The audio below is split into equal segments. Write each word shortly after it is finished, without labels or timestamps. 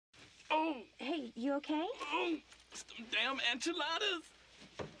Hey, you okay? Oh, some damn enchiladas.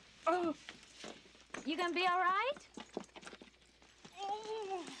 Oh. You gonna be all right?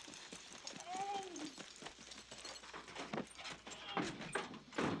 Oh. Oh.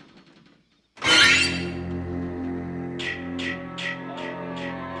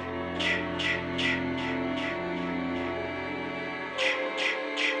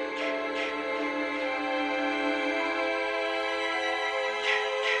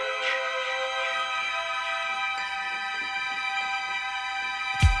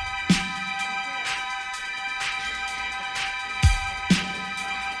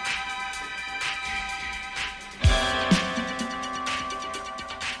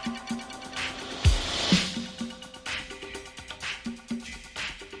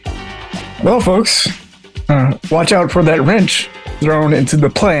 Well, folks, watch out for that wrench thrown into the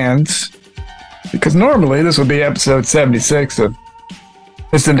plans, because normally this would be episode 76 of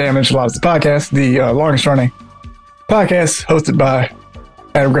Instant Damage Lots of Podcast, the longest running podcast hosted by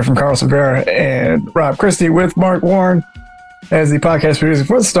Adam Griff and Carl Severa and Rob Christie, with Mark Warren as the podcast producer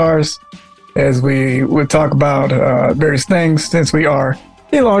for the stars, as we would talk about various things, since we are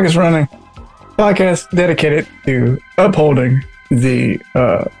the longest running podcast dedicated to upholding the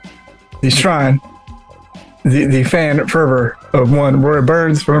shrine, the fan fervor of one Roy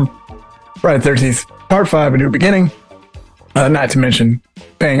Burns from Friday the 13th, Part 5, A New Beginning. Not to mention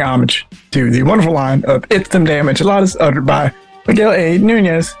paying homage to the wonderful line of "It's Them Damn Enchiladas" uttered by Miguel A.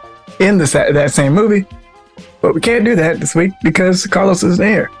 Nunez in that same movie. But we can't do that this week because Carlos isn't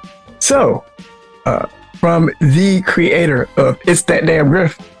here. So, from the creator of "It's That Damn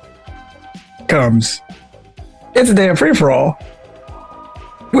Griff" comes "It's a Damn Free-for-All"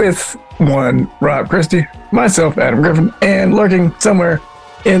 with one Rob Christie, myself, Adam Griffin, and lurking somewhere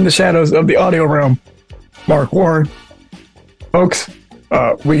in the shadows of the audio realm, Mark Warren. Folks,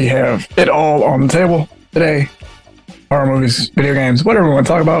 we have it all on the table today. Horror movies, video games, whatever we want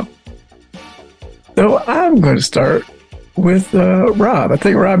to talk about. So I'm going to start with Rob. I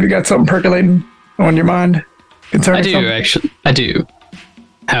think, Rob, you got something percolating on your mind concerning something? Actually. I do.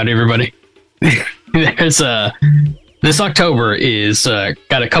 Howdy, everybody. There's this October is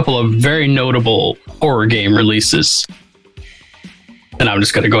got a couple of very notable horror game releases, and I'm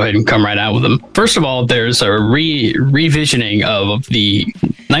just going to go ahead and come right out with them. First of all, there's a revisioning of the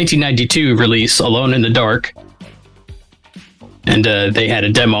 1992 release Alone in the Dark, and they had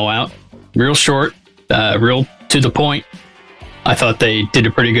a demo out, real short, real to the point. I thought they did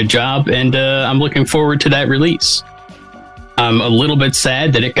a pretty good job, and I'm looking forward to that release. I'm a little bit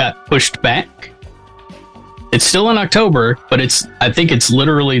sad that it got pushed back. It's still in October, but I think it's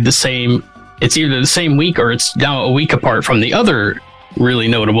literally the same. It's either the same week or it's now a week apart from the other really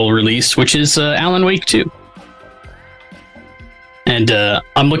notable release, which is Alan Wake 2. And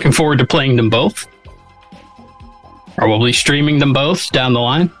I'm looking forward to playing them both. Probably streaming them both down the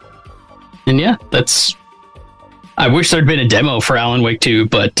line. And yeah, I wish there'd been a demo for Alan Wake 2,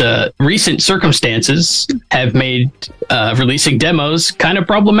 but recent circumstances have made releasing demos kind of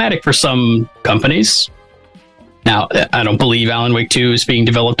problematic for some companies. Now, I don't believe Alan Wake 2 is being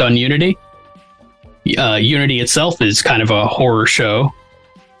developed on Unity. Unity itself is kind of a horror show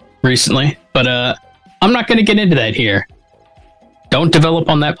recently, but I'm not going to get into that here. Don't develop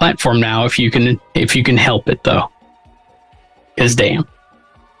on that platform now if you can help it, though. Because damn.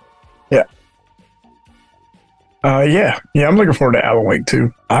 Yeah. Yeah, I'm looking forward to Alan Wake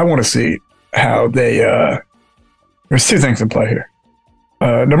 2. I want to see how they... There's two things in play here.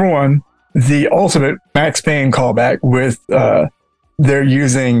 Number one, the ultimate Max Payne callback with they're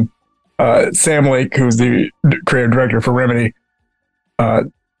using Sam Lake, who's the creative director for Remedy.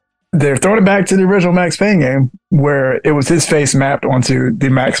 They're throwing it back to the original Max Payne game where it was his face mapped onto the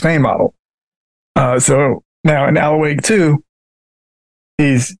Max Payne model. So now in Alan Wake 2,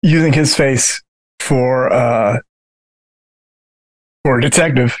 he's using his face for a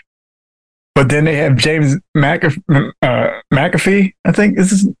detective. But then they have James McAfee, I think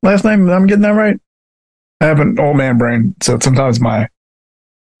is his last name. I'm getting that right. I have an old man brain, so sometimes my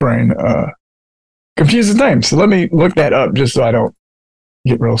brain confuses names. So let me look that up just so I don't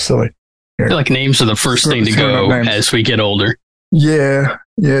get real silly. Here. I feel like names are the first thing to go as we get older. Yeah,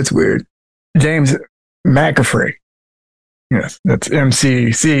 it's weird. James McAfee. Yes, that's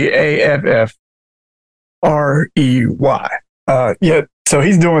McCaffrey. Yeah. So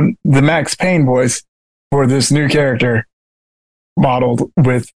he's doing the Max Payne voice for this new character modeled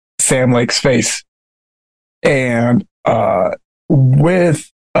with Sam Lake's face. And with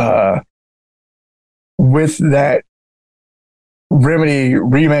that Remedy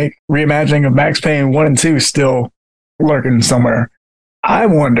reimagining of Max Payne 1 and 2 still lurking somewhere, I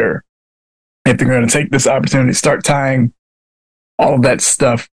wonder if they're going to take this opportunity, start tying all of that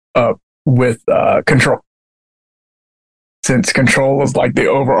stuff up with Control. Since Control is like the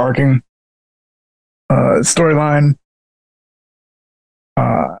overarching storyline.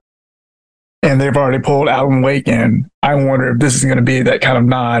 And they've already pulled Alan Wake in. I wonder if this is going to be that kind of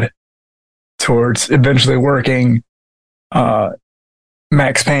nod towards eventually working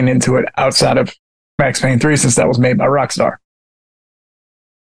Max Payne into it outside of Max Payne 3, since that was made by Rockstar.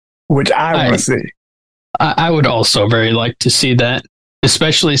 Which I want to see. I would also very like to see that,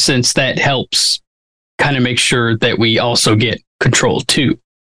 especially since that helps kind of make sure that we also get Control 2.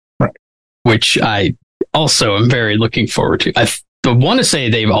 Right. Which I also am very looking forward to. I want to say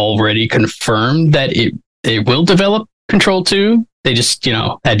they've already confirmed that it will develop Control 2. They just,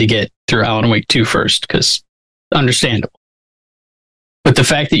 had to get through Alan Wake 2 first, because understandable. But the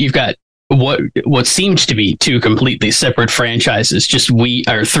fact that you've got what seems to be two completely separate franchises,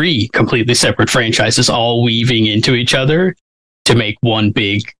 or three completely separate franchises, all weaving into each other to make one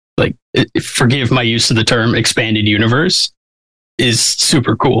big, like, forgive my use of the term, expanded universe, is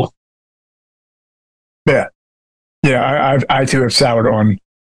super cool. Yeah. Yeah, I too have soured on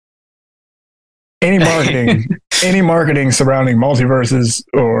any marketing surrounding multiverses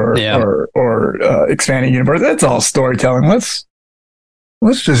or expanding universe. That's all storytelling.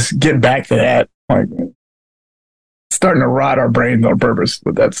 Let's just get back to that. Like, starting to rot our brains on purpose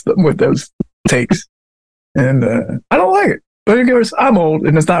with those takes, and I don't like it. But of course, I'm old,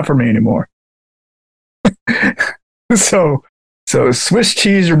 and it's not for me anymore. So Swiss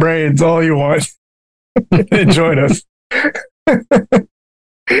cheese your brains all you want. Join us.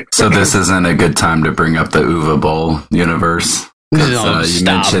 So this isn't a good time to bring up the Uwe Boll universe. You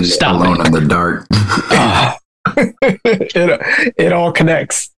mentioned Alone in the Dark. It all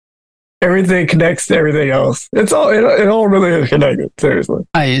connects. Everything connects to everything else. It all really is connected. Seriously.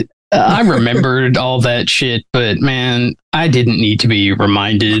 I remembered all that shit, but man, I didn't need to be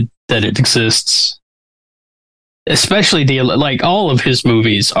reminded that it exists. Especially all of his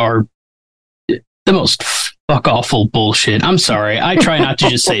movies are the most fuck awful bullshit. I'm sorry. I try not to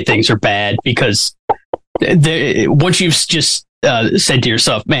just say things are bad, because once you've just said to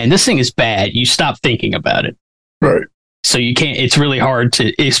yourself, man, this thing is bad, you stop thinking about it. Right. So you can't, it's really hard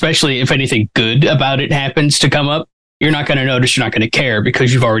to, especially if anything good about it happens to come up, you're not going to notice, you're not going to care,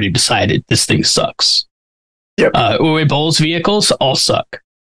 because you've already decided this thing sucks. Yep. Uwe Boll's vehicles all suck.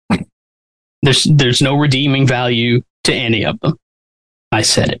 There's no redeeming value to any of them. I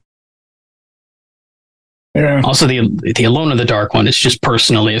said it. Yeah. Also, the Alone in the Dark one is just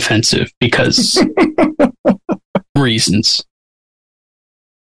personally offensive because reasons.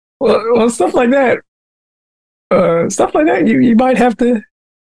 Well, stuff like that. You might have to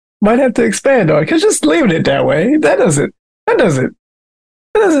expand on, because just leaving it that way, that doesn't. I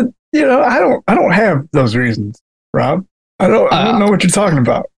don't have those reasons, Rob. I don't know what you're talking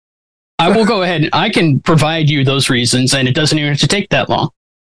about. I will go ahead. I can provide you those reasons, and it doesn't even have to take that long.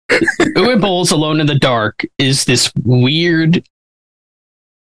 Uwe Boll's Alone in the Dark is this weird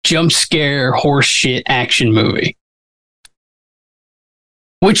jump scare horseshit action movie,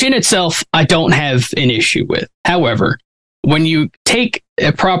 which in itself I don't have an issue with. However, when you take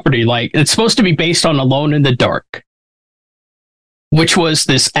a property like, it's supposed to be based on Alone in the Dark, which was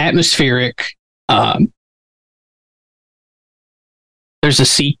this atmospheric, there's a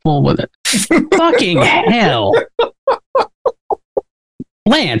sequel with it. Fucking hell.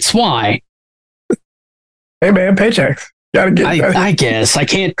 Lance, why? Hey man, paychecks. Gotta get. I guess I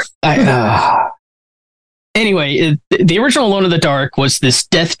can't. Anyway, the original Alone in the Dark was this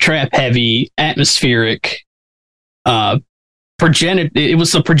death trap heavy atmospheric. It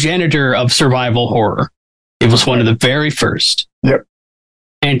was the progenitor of survival horror. It was one of the very first. Yep.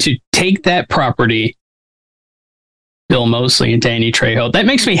 And to take that property, Bill Moseley and Danny Trejo, that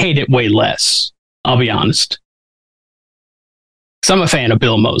makes me hate it way less. I'll be honest. So I'm a fan of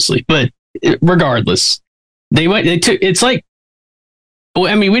Bill Moseley, but regardless, it's like, well,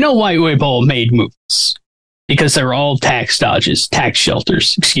 I mean, we know why Uwe Boll made movies, because they were all tax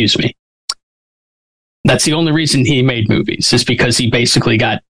shelters, excuse me. That's the only reason he made movies, is because he basically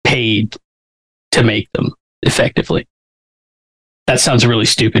got paid to make them effectively. That sounds really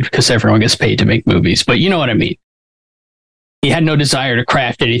stupid, because everyone gets paid to make movies, but you know what I mean. He had no desire to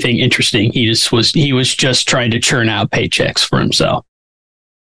craft anything interesting. He was just trying to churn out paychecks for himself.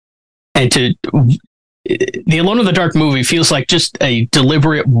 And the Alone in the Dark movie feels like just a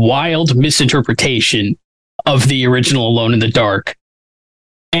deliberate, wild misinterpretation of the original Alone in the Dark,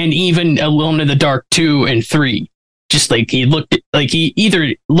 and even Alone in the Dark 2 and 3. Just like he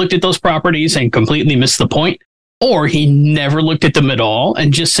either looked at those properties and completely missed the point, or he never looked at them at all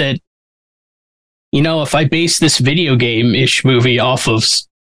and just said, if I base this video game-ish movie off of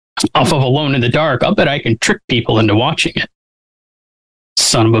Alone in the Dark, I'll bet I can trick people into watching it.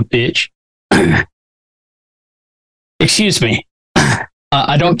 Son of a bitch. Excuse me.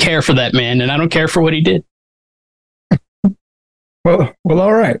 I don't care for that man, and I don't care for what he did. Well,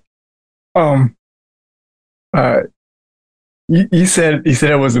 all right. You said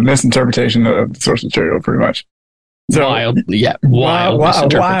it was a misinterpretation of the source material, pretty much. So, wild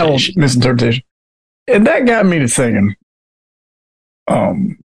misinterpretation. And that got me to thinking,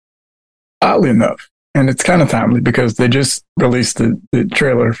 oddly enough, and it's kind of timely because they just released the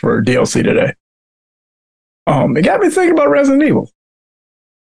trailer for DLC today. It got me thinking about Resident Evil.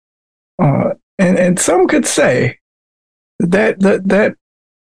 And some could say that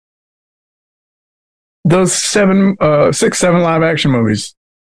those 6, 7 live action movies,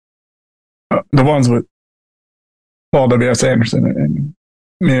 the ones with Paul W.S. Anderson and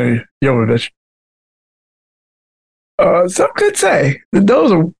Mila Jovovich, some could say that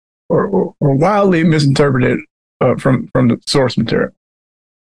those are wildly misinterpreted from the source material.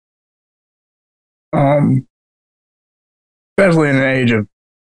 Especially in an age of,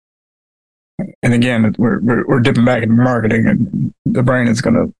 and again, we're dipping back into marketing, and the brain is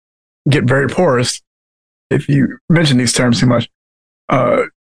going to get very porous if you mention these terms too much.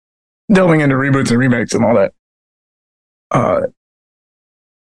 Delving into reboots and remakes and all that.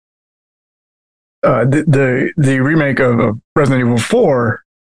 The remake of Resident Evil 4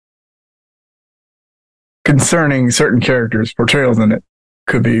 concerning certain characters' portrayals in it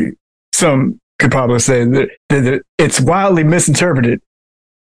some could probably say that it's wildly misinterpreted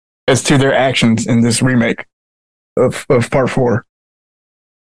as to their actions in this remake of Part 4.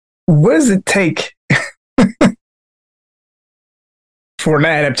 What does it take for an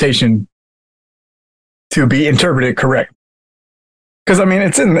adaptation to be interpreted correct? Because I mean,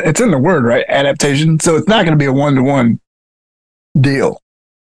 it's in the word, right? Adaptation. So it's not going to be a 1-to-1 deal.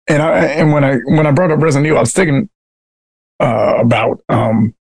 And when I brought up Resident Evil, I was thinking about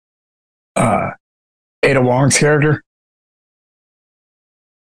Ada Wong's character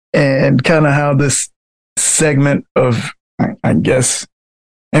and kind of how this segment of, I guess,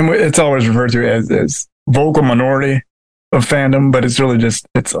 and it's always referred to as vocal minority of fandom, but it's really just,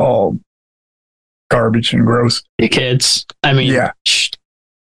 it's all garbage and gross. Hey kids. I mean, yeah.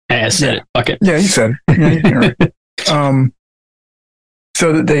 I said it. Fuck it. Yeah, you said it. You're right.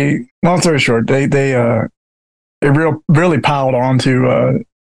 So that they, long story short, they really piled on to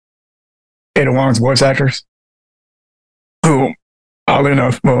Ada Wong's voice actors, who, oddly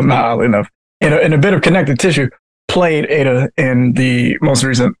enough, well, not oddly enough, in a bit of connective tissue, played Ada in the most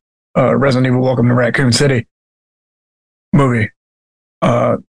recent Resident Evil Welcome to Raccoon City movie.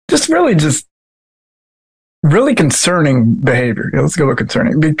 Just really concerning behavior. Yeah, let's go with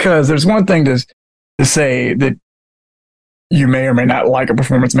concerning, because there's one thing to say that you may or may not like a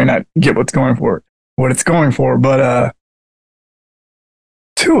performance, may not get what it's going for, but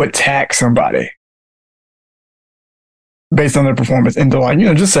to attack somebody based on their performance and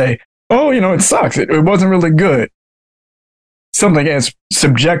to just say, oh, it sucks. It wasn't really good. Something as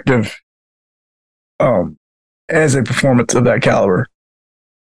subjective as a performance of that caliber.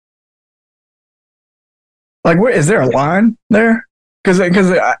 Like, where is there a line there? Because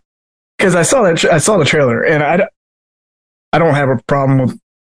I saw the trailer, and I don't have a problem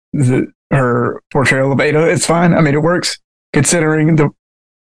with her portrayal of Ada. It's fine. I mean, it works considering the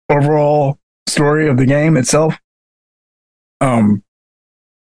overall story of the game itself.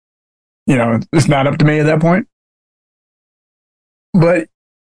 It's not up to me at that point. But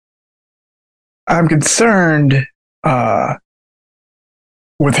I'm concerned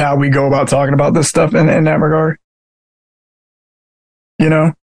with how we go about talking about this stuff in that regard.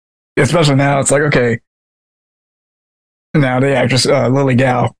 Especially now, it's like, okay, now the actress Lily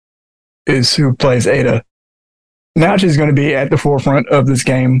Gao is who plays Ada. Now she's going to be at the forefront of this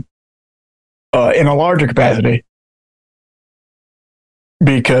game in a larger capacity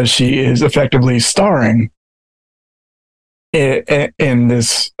because she is effectively starring in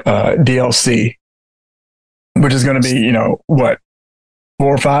this DLC, which is going to be, what,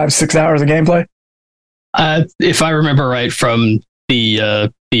 4, 5, 6 hours of gameplay? If I remember right from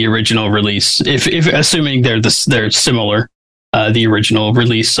the original release, if assuming they're similar, the original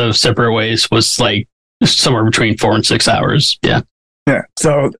release of Separate Ways was like somewhere between 4 and 6 hours. Yeah. Yeah.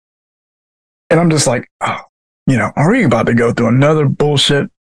 So, and I'm just like, are we about to go through another bullshit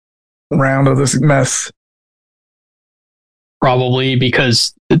round of this mess? Probably,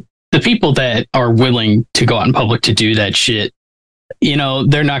 because the people that are willing to go out in public to do that shit,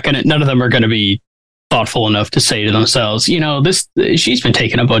 they're not none of them are gonna be thoughtful enough to say to themselves, she's been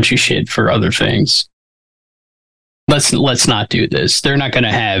taking a bunch of shit for other things. Let's not do this. They're not going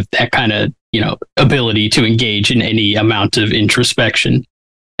to have that kind of, ability to engage in any amount of introspection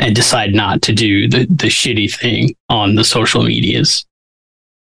and decide not to do the shitty thing on the social medias.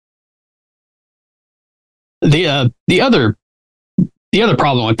 The other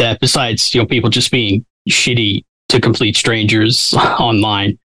problem with that, besides people just being shitty to complete strangers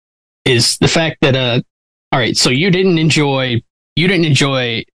online, is the fact that all right, so you didn't enjoy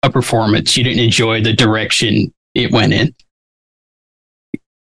a performance, you didn't enjoy the direction it went in.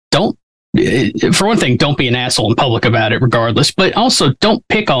 For one thing, don't be an asshole in public about it regardless, but also don't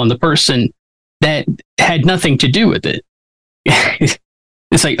pick on the person that had nothing to do with it.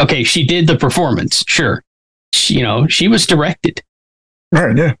 It's like, okay, she did the performance, sure. She was directed.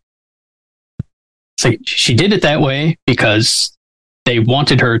 Right, yeah. It's like she did it that way because they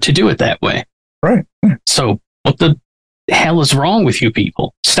wanted her to do it that way. Right. Yeah. So what the hell is wrong with you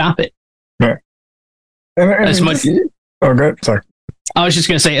people? Stop it. Yeah. Oh, good. Sorry. I was just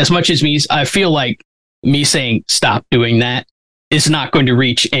going to say, as much as I feel like me saying stop doing that is not going to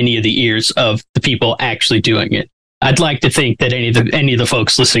reach any of the ears of the people actually doing it. I'd like to think that any of the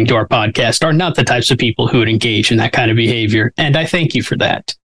folks listening to our podcast are not the types of people who would engage in that kind of behavior, and I thank you for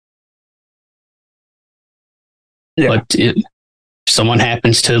that. Yeah. But if someone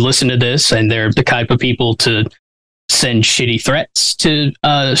happens to listen to this and they're the type of people to send shitty threats to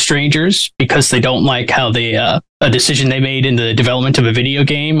strangers because they don't like how they a decision they made in the development of a video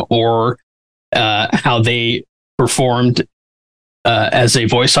game, or how they performed as a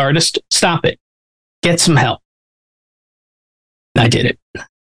voice artist, stop it. Get some help. I did it.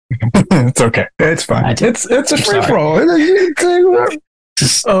 It's okay. It's fine. It's a free for all.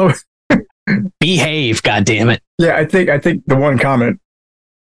 Oh, behave, goddammit. Yeah, I think the one comment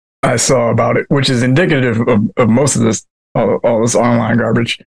I saw about it, which is indicative of most of this, all this online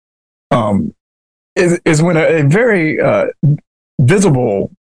garbage, is when a very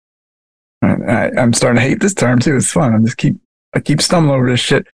visible, I'm starting to hate this term too. It's fun. I keep stumbling over this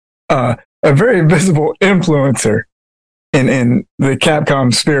shit. A very visible influencer in the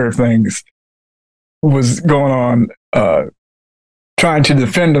Capcom sphere of things was going on, trying to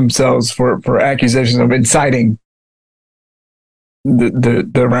defend themselves for accusations of inciting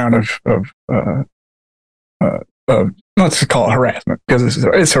the round of let's call it harassment, because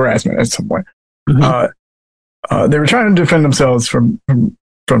it's harassment at some point. Mm-hmm. They were trying to defend themselves from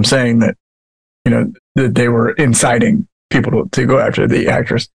saying that that they were inciting people to go after the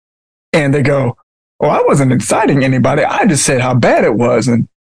actress, and they go, "Well, I wasn't inciting anybody. I just said how bad it was." And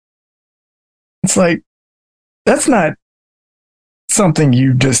it's like, that's not something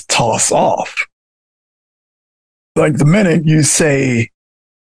you just toss off. Like, the minute you say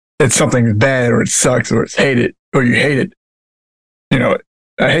that something is bad or it sucks or it's hated or you hate it,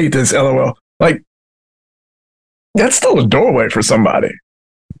 I hate this, LOL. Like, that's still a doorway for somebody,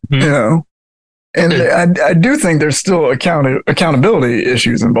 And I do think there's still accountability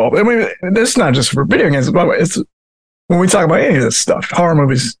issues involved. I mean, it's not just for video games, by the way. It's when we talk about any of this stuff, horror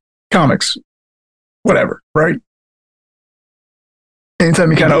movies, comics, whatever, right?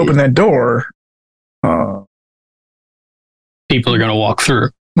 Anytime you kind of open that door, people are going to walk through.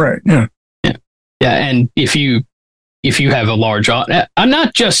 Right. Yeah. Yeah. Yeah. And if you have a large audience,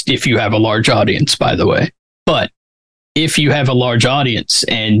 not just if you have a large audience, by the way, but if you have a large audience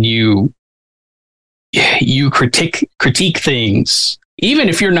and you critique things, even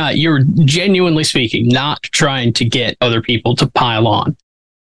if you're genuinely speaking, not trying to get other people to pile on.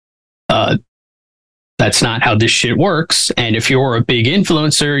 That's not how this shit works. And if you're a big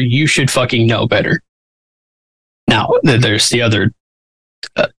influencer, you should fucking know better. Now, there's the other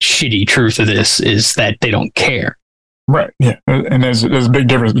shitty truth of this, is that they don't care. Right. Yeah. And there's a big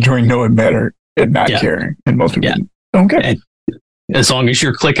difference between knowing better and not caring. And most people don't care. And as long as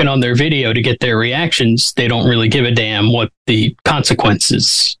you're clicking on their video to get their reactions, they don't really give a damn what the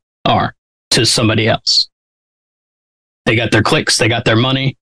consequences are to somebody else. They got their clicks, they got their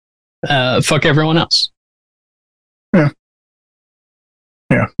money. Fuck everyone else. Yeah.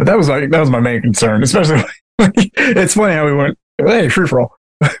 Yeah. But that was my main concern, especially it's funny how we went, hey, free for all.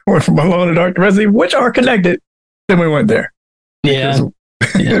 Went from Alone in the Dark to Resident Evil, which are connected. Then we went there. Yeah.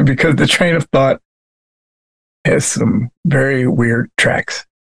 Because the train of thought has some very weird tracks.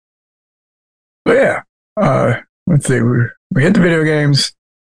 But yeah, let's see. We hit the video games.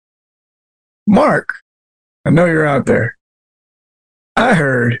 Mark, I know you're out there. I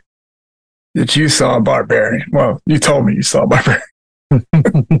heard that you saw a Barbarian. Well, you told me you saw a Barbarian.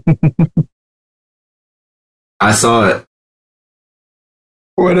 I saw it.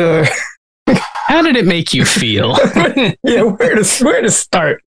 What How did it make you feel? Yeah, where to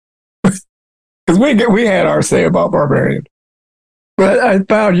start? Because we had our say about Barbarian, but I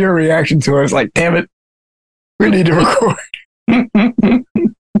found your reaction to it. I was like, damn it, we need to record.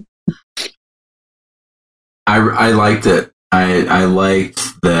 I liked it. I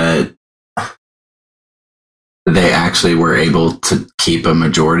liked that they actually were able to keep a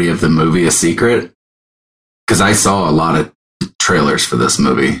majority of the movie a secret, because I saw a lot of trailers for this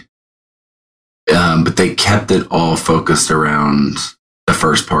movie, but they kept it all focused around the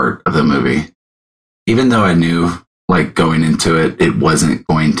first part of the movie. Even though I knew, like, going into it, it wasn't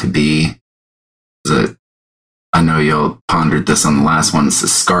going to be. I know y'all pondered this on the last one. It's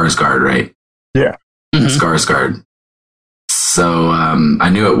Skarsgård, right? Yeah. Mm-hmm. Skarsgård. So I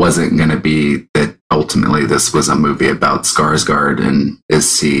knew it wasn't going to be that ultimately this was a movie about Skarsgård and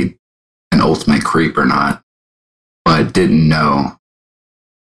is he an ultimate creep or not, but didn't know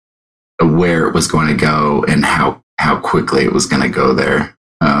where it was going to go and how quickly it was going to go there.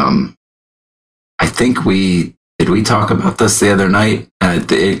 I think we talk about this the other night.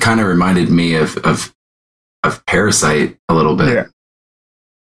 It kind of reminded me of Parasite a little bit. Yeah.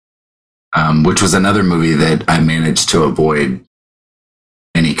 Which was another movie that I managed to avoid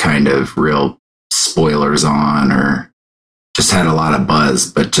any kind of real spoilers on, or just had a lot of buzz,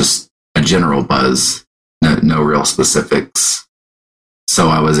 but just a general buzz, no real specifics. So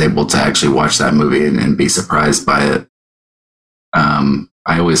I was able to actually watch that movie and be surprised by it. I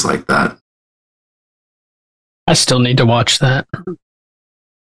always like that. I still need to watch that.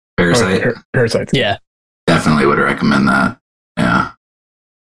 Parasite? Parasite. Yeah. Definitely would recommend that. Yeah.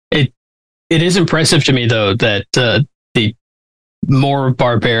 It is impressive to me, though, that the more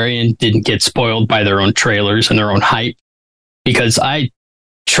Barbarian didn't get spoiled by their own trailers and their own hype, because I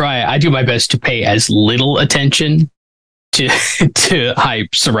do my best to pay as little attention to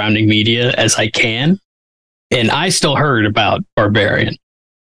hype surrounding media as I can, and I still heard about Barbarian.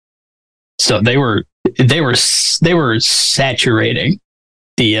 So they were saturating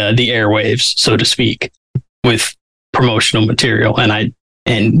the airwaves, so to speak, with promotional material,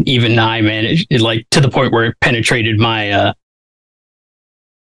 and even I managed it, like, to the point where it penetrated my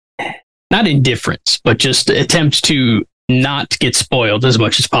not indifference, but just attempt to not get spoiled as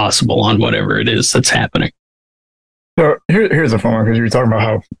much as possible on whatever it is that's happening. So here's a fun one, because you were talking about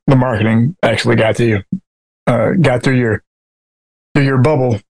how the marketing actually got to you, got through your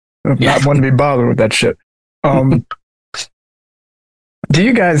bubble of not wanting to be bothered with that shit. Do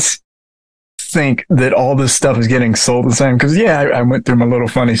you guys think that all this stuff is getting sold the same? Because I went through my little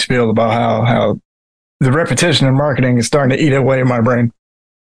funny spiel about how the repetition in marketing is starting to eat away at my brain.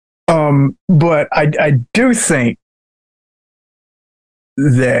 But I do think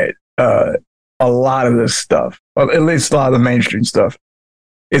that a lot of this stuff, well, at least a lot of the mainstream stuff,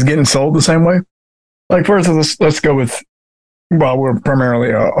 is getting sold the same way. Like, first, let's go with, well, we're primarily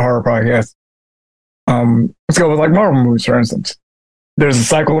a horror podcast. Let's go with, like, Marvel movies, for instance. There's a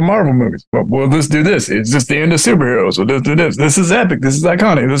cycle of Marvel movies. Well, will this do this? Is this the end of superheroes? Will this do this? This is epic. This is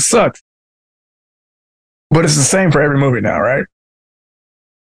iconic. This sucks. But it's the same for every movie now, right?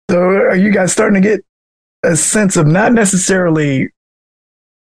 So are you guys starting to get a sense of not necessarily,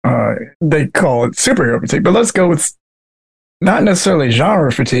 they call it superhero fatigue, but let's go with not necessarily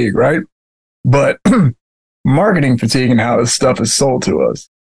genre fatigue, right? But marketing fatigue and how this stuff is sold to us,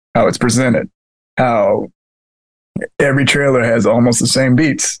 how it's presented, how every trailer has almost the same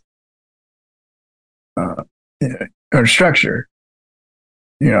beats or structure.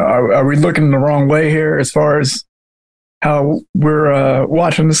 Are we looking the wrong way here as far as how we're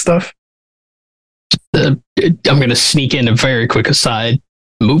watching this stuff? I'm going to sneak in a very quick aside.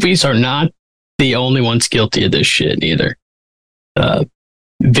 Movies are not the only ones guilty of this shit either.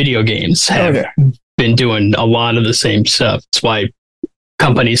 Video games have been doing a lot of the same stuff. That's why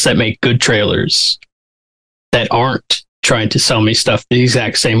companies that make good trailers that aren't trying to sell me stuff the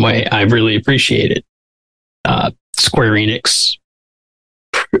exact same way, I really appreciate it. Square Enix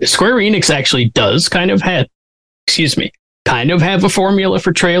actually does kind of have a formula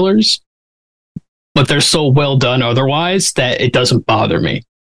for trailers, but they're so well done otherwise that it doesn't bother me.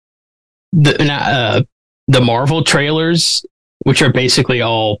 The Marvel trailers, which are basically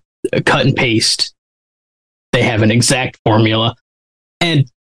all cut and paste, they have an exact formula. And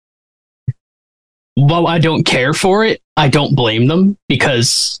while I don't care for it, I don't blame them,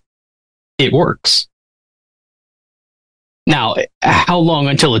 because it works. Now, how long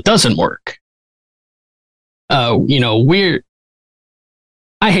until it doesn't work? I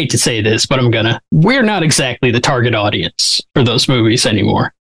hate to say this, but we're not exactly the target audience for those movies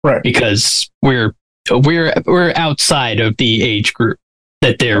anymore. Right. Because we're outside of the age group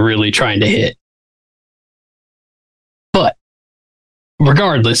that they're really trying to hit. But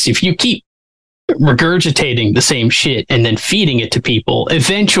regardless, if you keep regurgitating the same shit and then feeding it to people,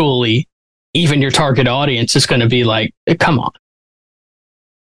 eventually even your target audience is going to be like, come on,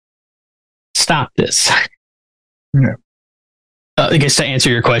 stop this. Yeah. I guess to answer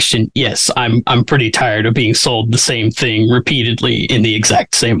your question, yes, I'm pretty tired of being sold the same thing repeatedly in the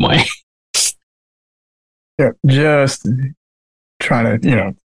exact same way. Yeah, just trying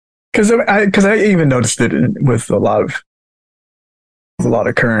to, because I even noticed it with a lot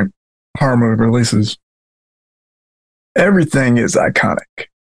of current horror movie releases. Everything is iconic.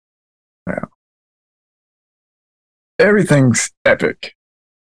 Yeah. Everything's epic.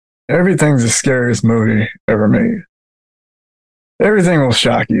 Everything's the scariest movie ever made. Everything will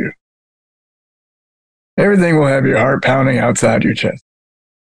shock you. Everything will have your heart pounding outside your chest.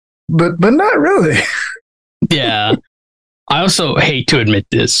 But not really. Yeah. I also hate to admit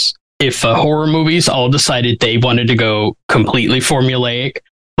this. If horror movies all decided they wanted to go completely formulaic,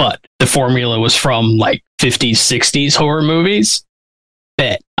 but the formula was from like 50s, 60s horror movies,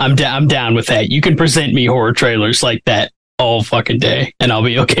 bet I'm down with that. You can present me horror trailers like that all fucking day, and I'll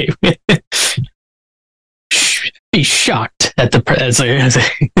be okay with it. Be shocked at the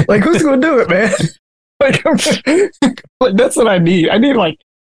like, who's gonna do it, man? Like, that's what I need. I need like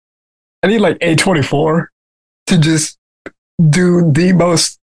A24 to just do the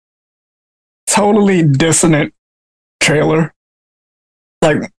most totally dissonant trailer,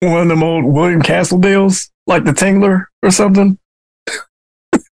 like one of them old William Castle deals, like The Tingler or something.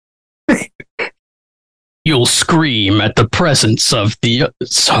 You'll scream at the presence of the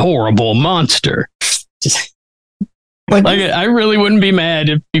horrible monster. Like, I really wouldn't be mad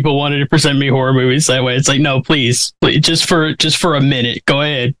if people wanted to present me horror movies that way. It's like, no, please, just for a minute, go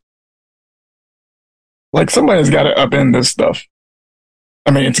ahead. Like, somebody's got to upend this stuff.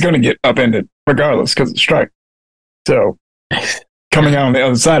 I mean, it's going to get upended regardless because of strike. So, coming out on the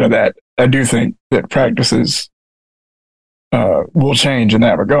other side of that, I do think that practices will change in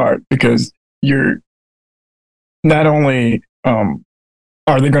that regard, because you're not only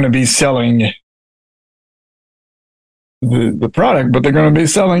are they going to be selling the product, but they're going to be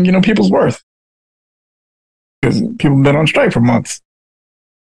selling, people's worth, because people have been on strike for months.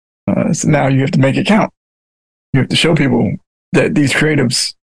 So now you have to make it count. You have to show people that these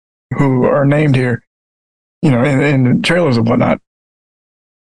creatives who are named here, in the trailers and whatnot,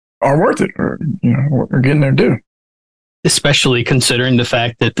 are worth it, or are getting their due. Especially considering the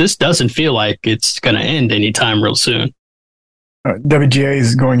fact that this doesn't feel like it's going to end anytime real soon. WGA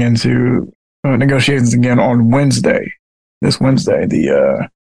is going into negotiations again on Wednesday. This Wednesday, the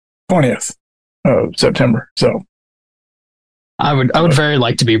 20th of September. So, I would very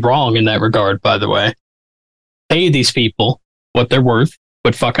like to be wrong in that regard. By the way, pay these people what they're worth.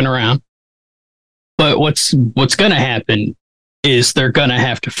 Quit fucking around. But what's going to happen is they're going to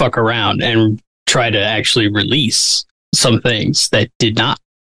have to fuck around and try to actually release some things that did not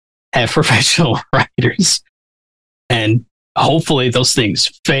have professional writers, and hopefully those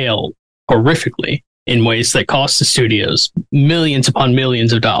things fail horrifically in ways that cost the studios millions upon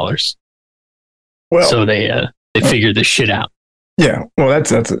millions of dollars. Well, so they figure this shit out. Yeah, well,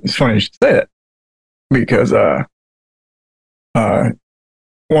 that's it's funny you should say that, because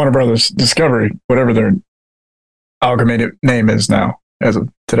Warner Brothers Discovery, whatever their amalgamated name is now as of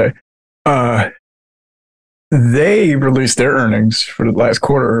today, they released their earnings for the last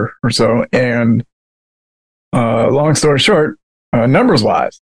quarter or so, and long story short, numbers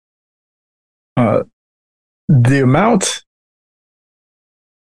wise, the amount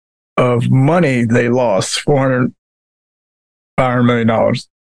of money they lost, $500 million,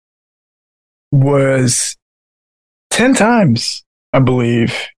 was 10 times, I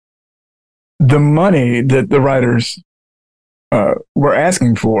believe, the money that the writers were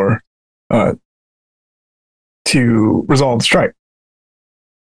asking for to resolve the strike.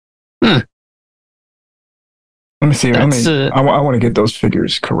 Let me see. I want to get those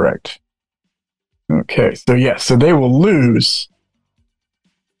figures correct. Okay, so they will lose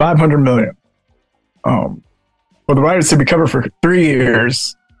 $500 million. For the writers to be covered for 3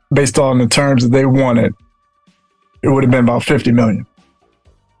 years, based on the terms that they wanted, it would have been about $50 million.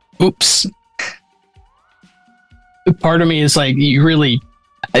 Oops. Part of me is like,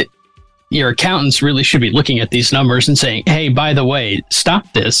 your accountants really should be looking at these numbers and saying, hey, by the way,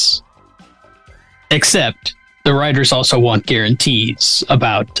 stop this. Except the writers also want guarantees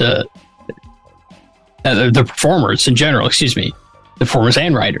about the performers in general, the performers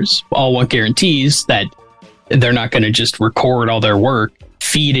and writers all want guarantees that they're not going to just record all their work,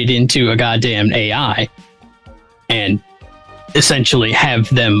 feed it into a goddamn AI, and essentially have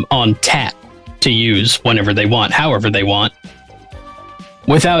them on tap to use whenever they want, however they want,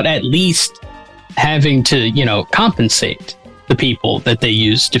 without at least having to, compensate the people that they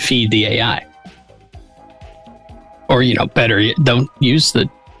use to feed the AI. Or, better yet, don't use the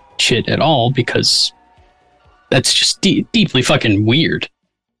shit at all, because that's just deeply fucking weird.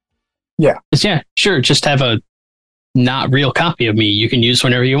 Yeah. Yeah, sure, just have a not real copy of me you can use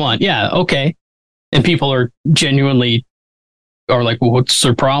whenever you want. Yeah, okay. And people are genuinely like, well, what's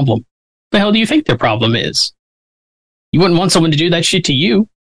their problem? The hell do you think their problem is? You wouldn't want someone to do that shit to you.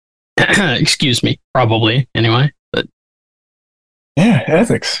 Excuse me, probably, anyway. But yeah,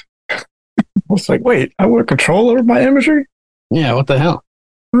 ethics. It's like, wait, I want control over my imagery? Yeah, what the hell?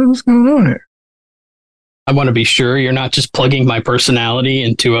 What's going on here? I want to be sure you're not just plugging my personality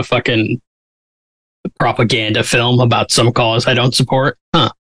into a fucking propaganda film about some cause I don't support.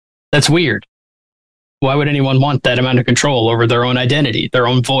 Huh. That's weird. Why would anyone want that amount of control over their own identity, their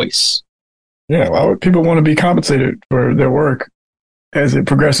own voice? Yeah, why would people want to be compensated for their work as it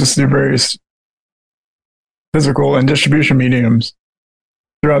progresses through various physical and distribution mediums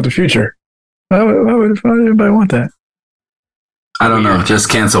throughout the future? Why would anybody want that? I don't know. Just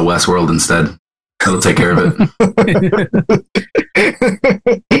cancel Westworld instead. That'll take care of it.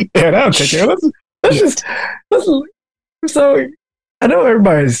 Yeah, that'll take care of it. So I know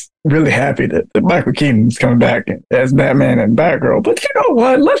everybody's really happy that Michael Keaton's coming back as Batman and Batgirl, but you know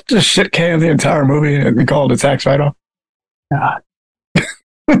what? Let's just shit can the entire movie and call it a tax write-off. God.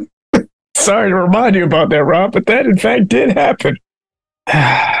 Sorry to remind you about that, Rob, but that in fact did happen.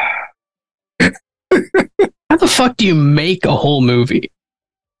 How the fuck do you make a whole movie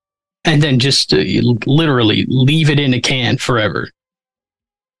and then just literally leave it in a can forever?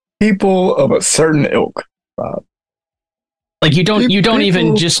 People of a certain ilk, Rob. Like you don't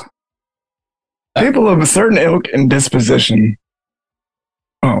even just people of a certain ilk and disposition.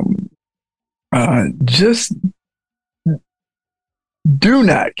 Just do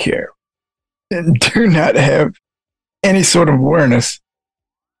not care and do not have any sort of awareness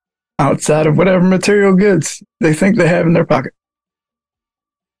outside of whatever material goods they think they have in their pocket,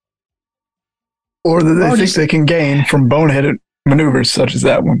 or that they think they can gain from boneheaded maneuvers such as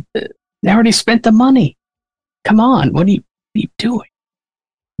that one. They already spent the money. Come on, what are you doing?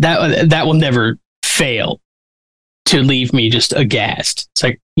 That will never fail to leave me just aghast. It's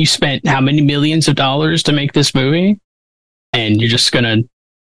like, you spent how many millions of dollars to make this movie, and you're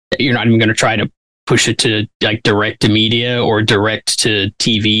not even gonna try to push it to like direct to media or direct to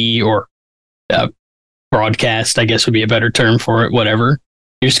TV or broadcast, I guess would be a better term for it. Whatever.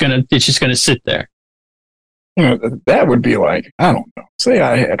 It's just gonna sit there. That would be like, I don't know. Say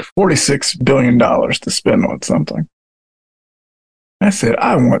I had $46 billion to spend on something. I said,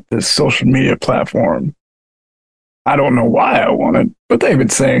 I want this social media platform. I don't know why I want it, but they've been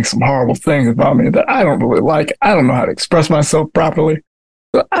saying some horrible things about me that I don't really like. I don't know how to express myself properly.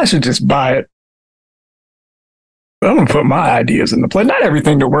 So I should just buy it. But I'm going to put my ideas into play. Not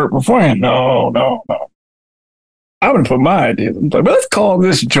everything that worked beforehand. No. I'm going to put my ideas in play. But let's call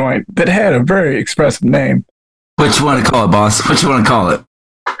this joint that had a very expressive name. What you want to call it, boss? What you want to call it?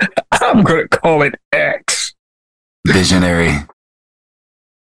 I'm going to call it X. Visionary.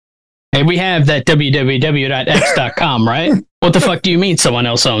 Hey, we have that www.x.com, right? What the fuck do you mean someone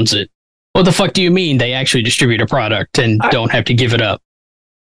else owns it? What the fuck do you mean they actually distribute a product and don't have to give it up?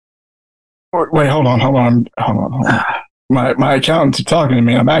 Wait, hold on. My accountants are talking to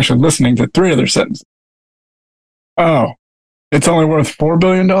me. I'm actually listening to 3 of their sentences. Oh, it's only worth $4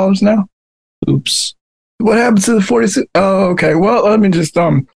 billion now? Oops. What happens to the 46? Oh, okay. Well, let me just,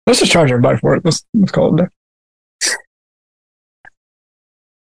 let's just charge everybody for it. Let's call it there.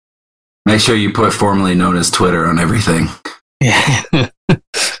 Make sure you put formerly known as Twitter on everything. Yeah.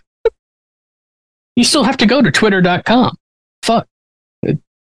 You still have to go to twitter.com. Fuck. Dude,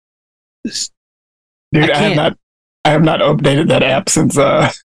 I have not updated that app since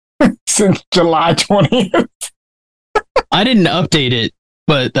July 20th. I didn't update it,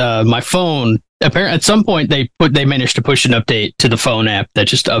 but my phone, apparently at some point they managed to push an update to the phone app that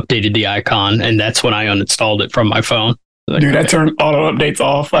just updated the icon, and that's when I uninstalled it from my phone. Like, dude, I turned auto updates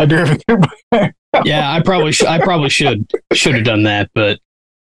off. I do everything. Yeah, I probably should have done that, but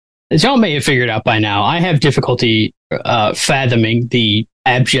as y'all may have figured out by now, I have difficulty fathoming the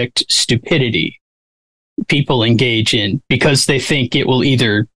abject stupidity people engage in because they think it will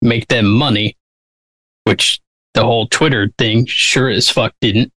either make them money, which the whole Twitter thing sure as fuck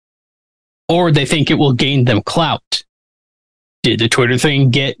didn't, or they think it will gain them clout. Did the Twitter thing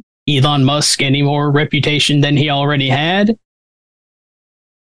get Elon Musk any more reputation than he already had?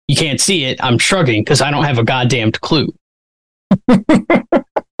 You can't see it. I'm shrugging because I don't have a goddamn clue.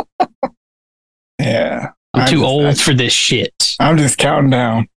 Yeah. I'm too old for this shit. I'm just counting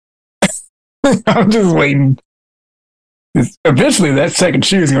down. I'm just waiting. Eventually, that second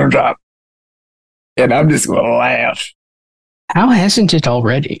shoe is going to drop. And I'm just going to laugh. How hasn't it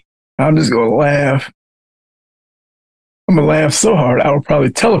already? I'm just going to laugh. I'm going to laugh so hard, I will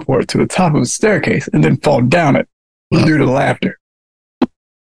probably teleport to the top of the staircase and then fall down it due to laughter.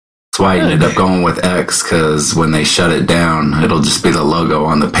 That's why I ended up going with X, because when they shut it down, it'll just be the logo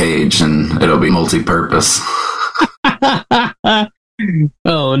on the page and it'll be multi-purpose.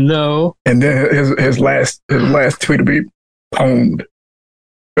 Oh no! And then his last tweet will be pwned.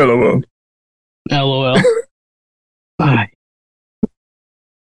 LOL. LOL. Bye.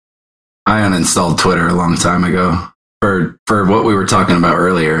 I uninstalled Twitter a long time ago for what we were talking about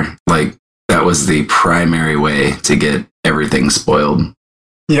earlier. Like, that was the primary way to get everything spoiled.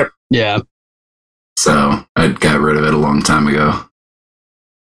 Yep. Yeah. So I got rid of it a long time ago.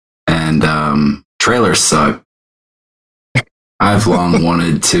 And trailers suck. I've long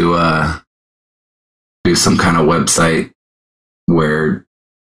wanted to do some kind of website where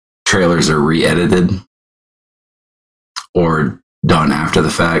trailers are re-edited or done after the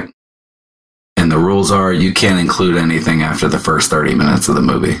fact. And the rules are you can't include anything after the first 30 minutes of the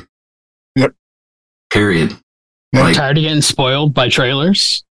movie. Yep. Period. You're like, tired of getting spoiled by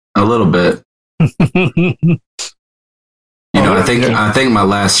trailers? A little bit. I think my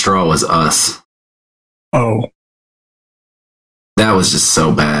last straw was Us. Oh. That was just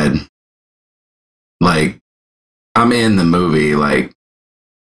so bad. Like, I'm in the movie, like,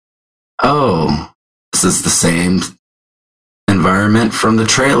 oh, this is the same environment from the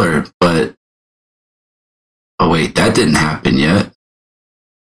trailer, but oh wait, that didn't happen yet.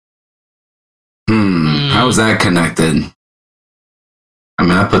 How is that connected? I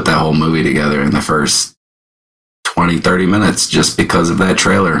mean, I put that whole movie together in the first 20, 30 minutes just because of that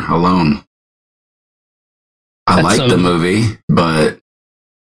trailer alone. I like the movie, but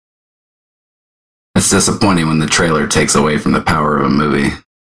it's disappointing when the trailer takes away from the power of a movie.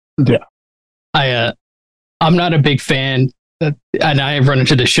 Yeah. I'm not a big fan, and I run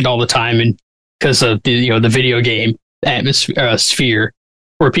into this shit all the time, and because of the video game atmosphere, sphere,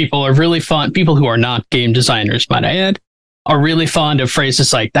 where people are really fond, people who are not game designers, might I add, are really fond of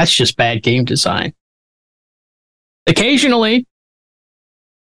phrases like, that's just bad game design. Occasionally,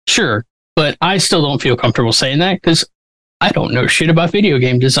 sure, but I still don't feel comfortable saying that because I don't know shit about video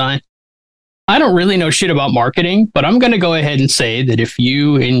game design. I don't really know shit about marketing, but I'm going to go ahead and say that if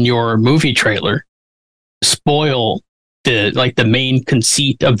you, in your movie trailer, spoil the main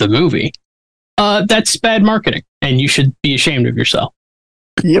conceit of the movie, that's bad marketing, and you should be ashamed of yourself.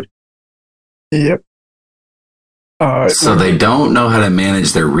 Yep. So they don't know how to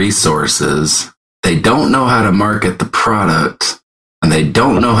manage their resources. They don't know how to market the product, and they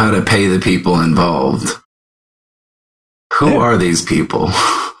don't know how to pay the people involved. Who are these people?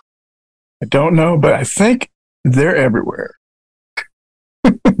 I don't know, but I think they're everywhere.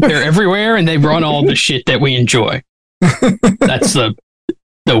 They're everywhere, and they run all the shit that we enjoy. That's the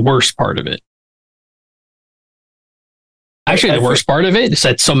worst part of it. Actually, the worst part of it is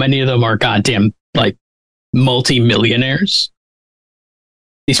that so many of them are goddamn, like, multi-millionaires.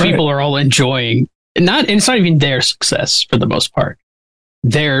 These people are all enjoying, it's not even their success for the most part.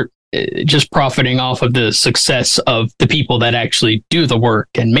 They're just profiting off of the success of the people that actually do the work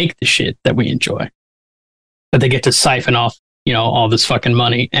and make the shit that we enjoy. But they get to siphon off, all this fucking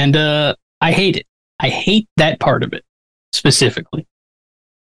money. And I hate it. I hate that part of it specifically.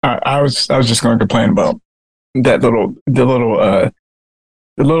 I was just going to complain about that the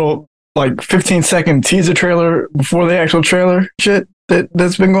little like 15-second teaser trailer before the actual trailer shit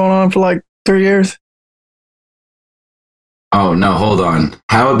that's been going on for like 3 years. Oh, no, hold on.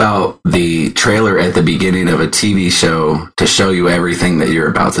 How about the trailer at the beginning of a TV show to show you everything that you're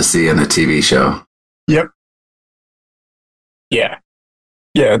about to see in the TV show? Yep. Yeah.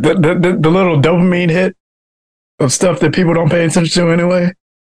 Yeah, the little dopamine hit of stuff that people don't pay attention to anyway.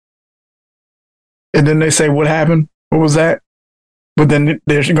 And then they say, what happened? What was that? But then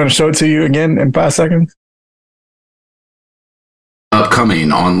they're going to show it to you again in 5 seconds.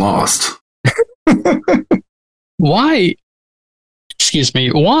 Upcoming on Lost. Why? Excuse me.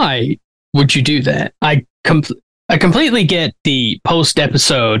 Why would you do that? I completely get the post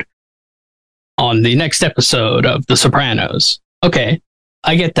episode on the next episode of The Sopranos. Okay,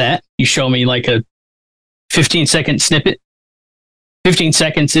 I get that. You show me like a 15-second snippet. 15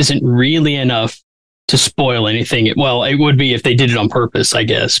 seconds isn't really enough to spoil anything. It would be if they did it on purpose, I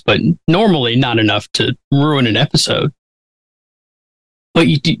guess, but normally not enough to ruin an episode. But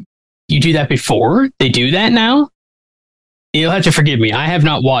you do that before? They do that now? You'll have to forgive me. I have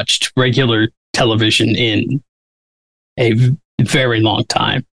not watched regular television in a very long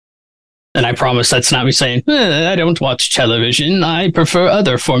time. And I promise that's not me saying, I don't watch television. I prefer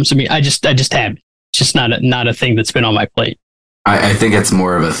other forms of media. I just haven't. It's just not a thing that's been on my plate. I think it's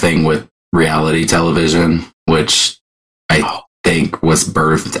more of a thing with reality television, which I think was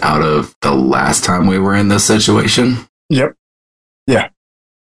birthed out of the last time we were in this situation. Yep. Yeah.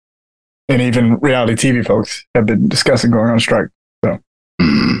 And even reality TV folks have been discussing going on strike. So,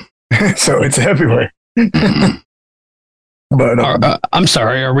 so it's everywhere. But I'm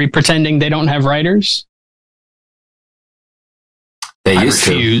sorry. Are we pretending they don't have writers? They used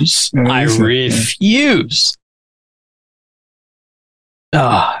refuse. to. I refuse. It's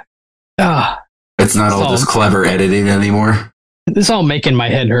not all just clever editing anymore. This is all making my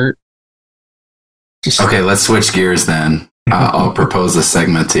head hurt. Okay, let's switch gears then. I'll propose a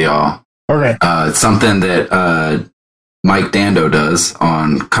segment to y'all. Okay. It's something that Mike Dando does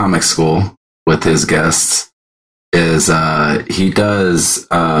on Comic School with his guests. Is he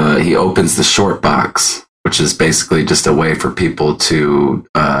opens the short box, which is basically just a way for people to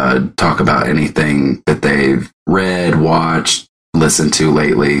talk about anything that they've read, watched, listened to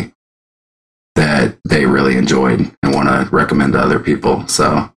lately that they really enjoyed and want to recommend to other people.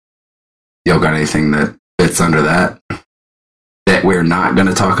 So, y'all got anything that fits under that we're not going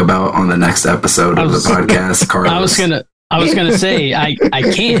to talk about on the next episode of the podcast? Carlos? I was gonna say I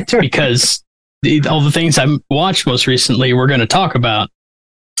can't because all the things I watched most recently we're going to talk about.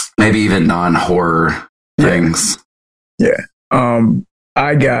 Maybe even non-horror things. Yeah.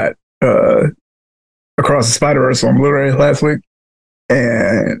 I got Across the Spider-Verse on Blu-ray last week,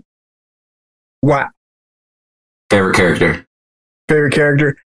 and wow. Favorite character?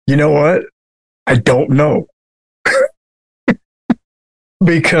 You know what? I don't know.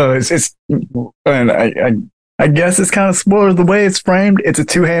 Because it's, and I guess it's kind of spoilers the way it's framed. It's a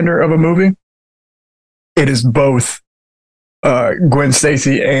two-hander of a movie. It is both Gwen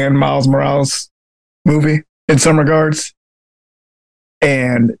Stacy and Miles Morales movie in some regards.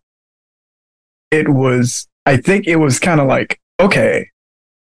 And I think it was kind of like, okay,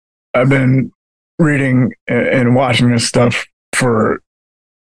 I've been reading and watching this stuff for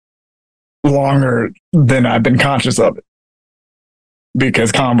longer than I've been conscious of it.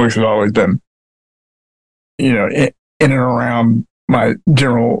 Because comic books have always been, in and around my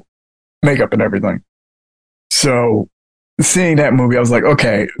general makeup and everything. So seeing that movie, I was like,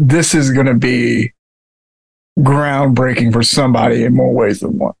 okay, this is going to be groundbreaking for somebody in more ways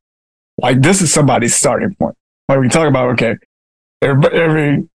than one. Like, this is somebody's starting point. Like, we talk about, okay,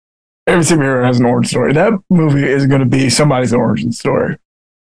 every superhero has an origin story. That movie is going to be somebody's origin story.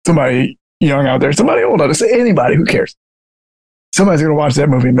 Somebody young out there, somebody old out there, say anybody, who cares? Somebody's going to watch that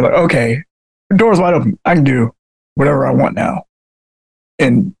movie and be like, okay, the door's wide open. I can do whatever I want now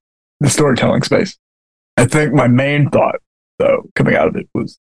in the storytelling space. I think my main thought, though, coming out of it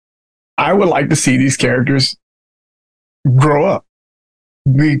was, I would like to see these characters grow up.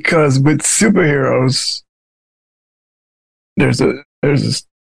 Because with superheroes, they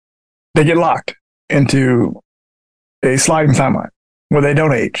get locked into a sliding timeline where they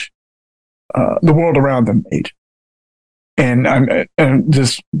don't age. The world around them age. And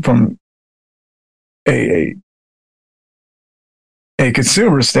just from a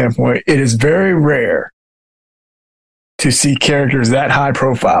consumer standpoint, it is very rare to see characters that high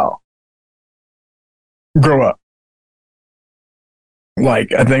profile grow up.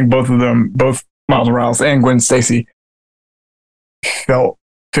 Like, I think both Miles Morales and Gwen Stacy feel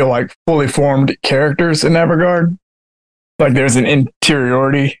like fully formed characters in that regard. Like, there's an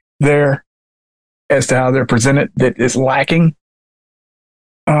interiority there as to how they're presented that is lacking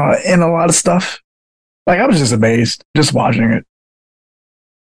in a lot of stuff. Like, I was just amazed just watching it.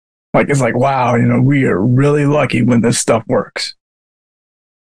 Like, it's like, wow, we are really lucky when this stuff works.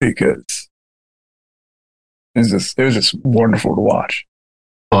 Because it was just wonderful to watch.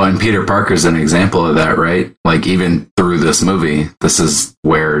 Well, and Peter Parker's an example of that, right? Like, even through this movie, this is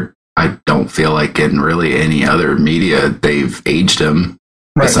where I don't feel like in really any other media they've aged him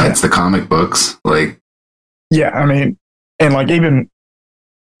besides the comic books. Like, yeah, I mean, and like even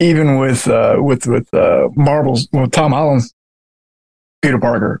with Marvel's, with Tom Holland's Peter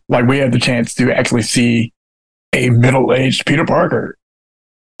Parker, like, we had the chance to actually see a middle-aged Peter Parker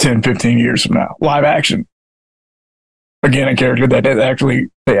 10, 15 years from now, live action. Again, a character that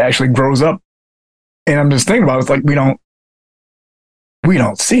actually grows up. And I'm just thinking about it, it's like we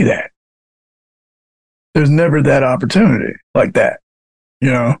don't see that. There's never that opportunity like that,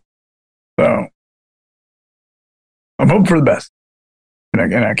 So I'm hoping for the best.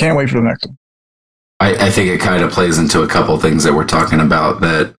 And I can't wait for the next one. I think it kind of plays into a couple things that we're talking about,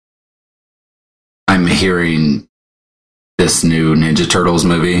 that I'm hearing this new Ninja Turtles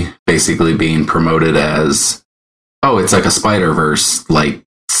movie basically being promoted as, oh, it's like a Spider-Verse like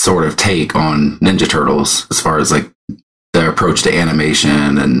sort of take on Ninja Turtles, as far as like their approach to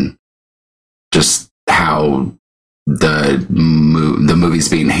animation and just how the movie's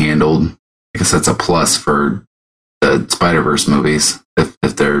being handled. I guess that's a plus for the Spider-Verse movies.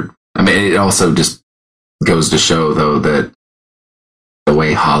 If they're, I mean, it also just goes to show though that the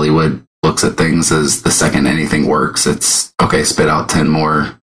way Hollywood looks at things is the second anything works, it's okay, spit out 10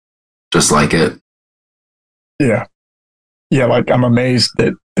 more just like it. Yeah. Yeah, like I'm amazed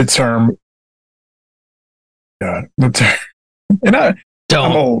that the term, and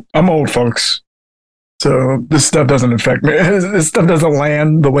I'm old, folks. So this stuff doesn't affect me. This stuff doesn't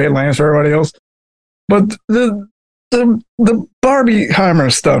land the way it lands for everybody else. But the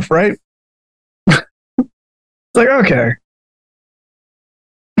Barbieheimer stuff, right? It's like, okay.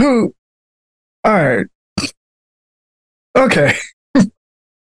 Who? All right. Okay.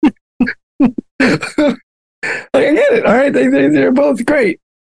 Like, I get it. All right. They're both great.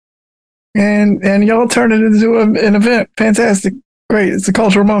 And y'all turn it into an event. Fantastic. Great. It's a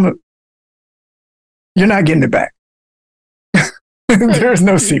cultural moment. You're not getting it back. There's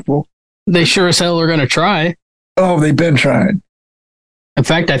no sequel. They sure as hell are going to try. Oh, they've been trying. In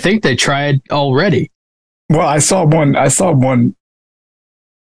fact, I think they tried already. Well, I saw one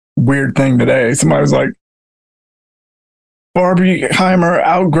weird thing today. Somebody was like, Barbieheimer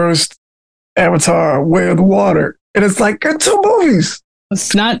outgrossed Avatar, Way of the Water. And it's like, it's two movies.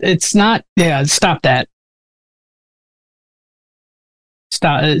 It's not, yeah, stop that.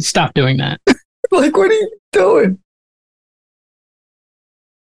 Stop doing that. Like, what are you doing?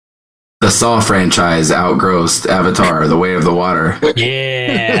 The Saw franchise outgrossed Avatar, The Way of the Water.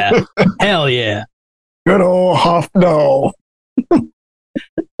 Yeah. Hell yeah. Good old Hoffno.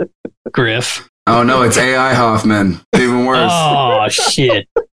 Griff. Oh no, it's AI Hoffman. Even worse. Oh, shit.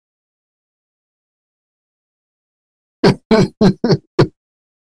 In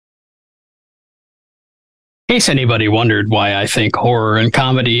case anybody wondered why I think horror and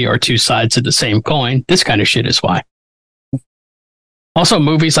comedy are two sides of the same coin, this kind of shit is why. Also,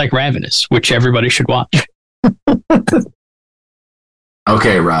 movies like Ravenous, which everybody should watch.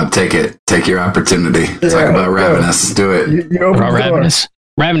 Okay, Rob, take it. Take your opportunity. Talk about Ravenous. Do it. About Ravenous.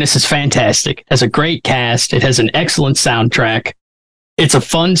 Ravenous is fantastic. It has a great cast. It has an excellent soundtrack. It's a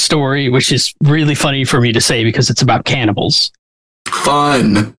fun story, which is really funny for me to say because it's about cannibals.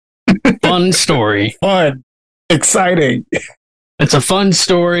 Fun. Fun story. Fun. Exciting. It's a fun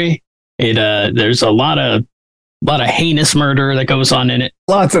story. There's a lot of heinous murder that goes on in it.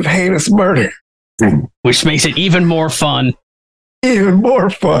 Lots of heinous murder. Which makes it even more fun. Even more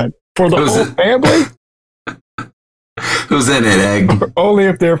fun. For the whole family? Who's in it, Egg? Only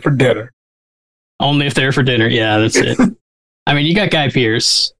if they're for dinner. Only if they're for dinner. Yeah, that's it. I mean, you got Guy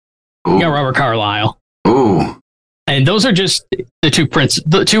Pearce. Ooh. You got Robert Carlyle. Ooh. And those are just the two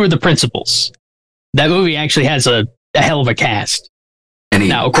of the principals. That movie actually has a hell of a cast.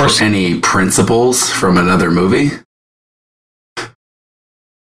 Now, of course, any principals from another movie?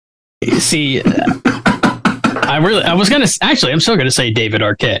 See, I'm still gonna say David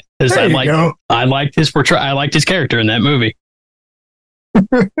Arquette because I liked his portrayal. I liked his character in that movie.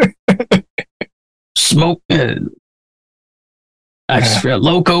 Smoke,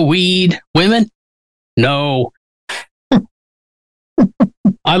 loco weed, women. No,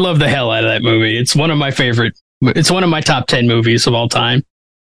 I love the hell out of that movie. It's one of my favorite. It's one of my top 10 movies of all time.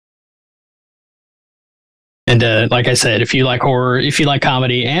 And like I said, if you like horror, if you like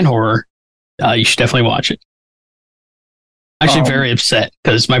comedy and horror, you should definitely watch it. Actually, very upset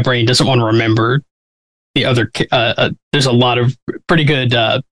because my brain doesn't want to remember the other. There's a lot of pretty good.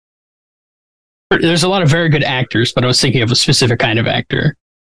 There's a lot of very good actors, but I was thinking of a specific kind of actor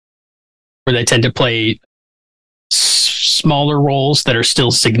where they tend to play smaller roles that are still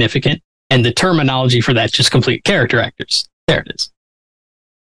significant. And the terminology for that just complete character actors. There it is.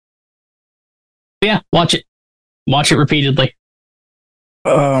 But yeah, watch it. Watch it repeatedly.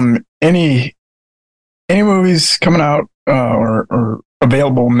 Any movies coming out or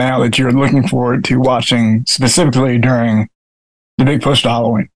available now that you're looking forward to watching specifically during the big push to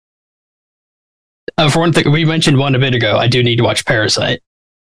Halloween? For one thing, we mentioned one a bit ago. I do need to watch Parasite.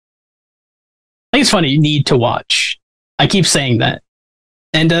 I think it's funny. You need to watch. I keep saying that.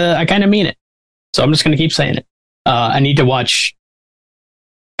 And I kind of mean it. So I'm just going to keep saying it. I need to watch.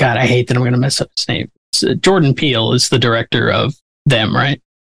 God, I hate that I'm going to mess up his name. Jordan Peele is the director of them, right?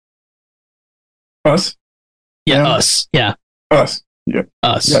 Us? Yeah, Us. Yeah. Us. Yeah.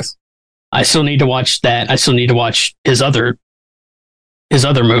 Us. Yes. I still need to watch that. I still need to watch his other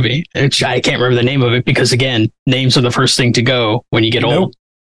movie, which I can't remember the name of it because, again, names are the first thing to go when you get old.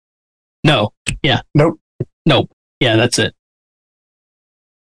 No. Yeah. Nope. Yeah, that's it.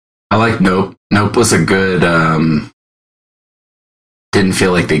 I like Nope. Nope was a good. Didn't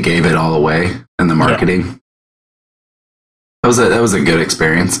feel like they gave it all away in the marketing. Yeah. That was a good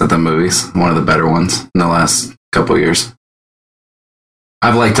experience at the movies. One of the better ones in the last couple of years.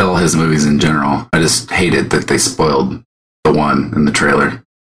 I've liked all his movies in general. I just hated that they spoiled the one in the trailer.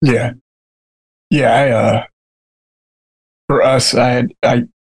 Yeah. For us, I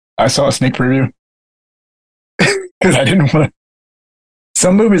saw a sneak preview because I didn't want to.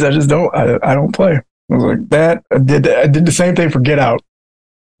 Some movies I just don't. I don't play. I was like that. I did the same thing for Get Out,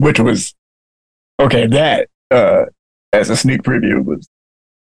 which was okay. That as a sneak preview was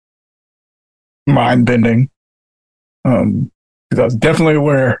mind bending. Because I was definitely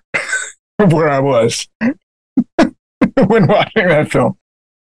aware of where I was when watching that film.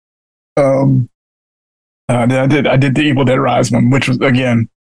 I did the Evil Dead Rise one, which was again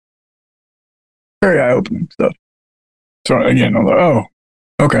very eye opening stuff. So again, I'm like, oh,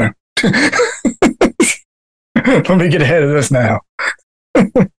 okay. Let me get ahead of this now.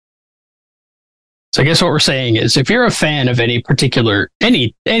 So I guess what we're saying is, if you're a fan of any particular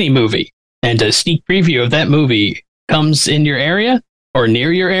any movie, and a sneak preview of that movie comes in your area or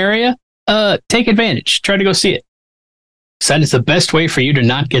near your area, take advantage. Try to go see it. So that is the best way for you to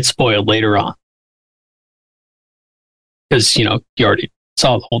not get spoiled later on. Because, you already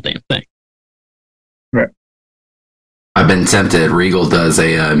saw the whole damn thing. Right. I've been tempted. Regal does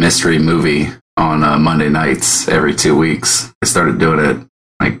a mystery movie on Monday nights every 2 weeks. They started doing it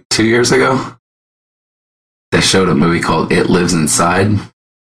like 2 years ago. They showed a movie called It Lives Inside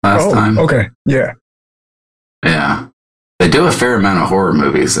last time. Okay. Yeah. Yeah. They do a fair amount of horror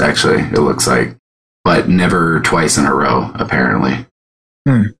movies, actually, it looks like. But never twice in a row, apparently.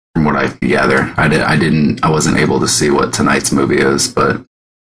 From what I gather. I wasn't able to see what tonight's movie is, but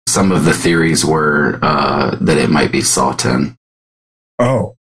some of the theories were that it might be Saw 10.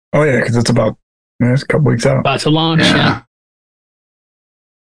 Oh yeah, because it's it's a couple weeks out. About to launch, yeah.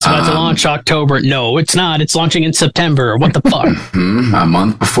 It's about to launch October. No, it's not. It's launching in September. What the fuck? A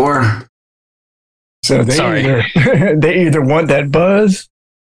month before. So they either want that buzz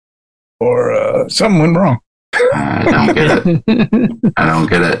or something went wrong. I don't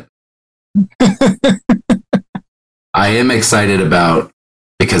get it. I am excited about,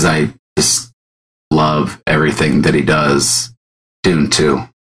 because I just love everything that he does, Dune 2.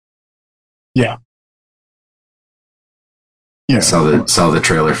 Yeah. Saw the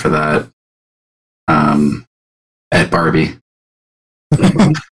trailer for that at Barbie.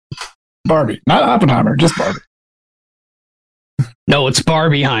 Barbie, not Oppenheimer, just Barbie. No, it's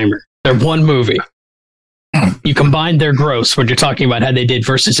Barbieheimer. They're one movie. You combine their gross when you're talking about how they did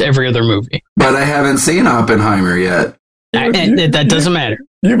versus every other movie. But I haven't seen Oppenheimer yet. That doesn't matter.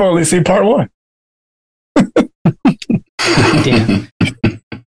 You've only seen part one. Damn.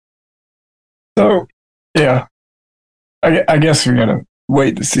 So, yeah. I guess we're going to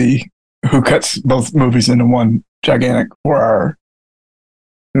wait to see who cuts both movies into one gigantic 4-hour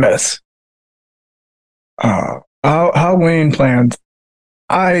mess. Halloween plans.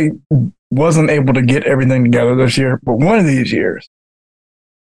 I wasn't able to get everything together this year, but one of these years,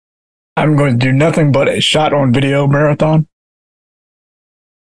 I'm going to do nothing but a shot on video marathon.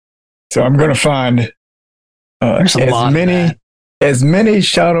 So I'm going to find as many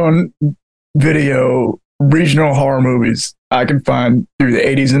shot on video regional horror movies I can find through the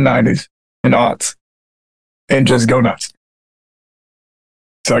 80s and 90s and aughts and just go nuts.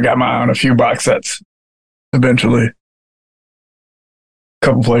 So I got my eye on a few box sets eventually. A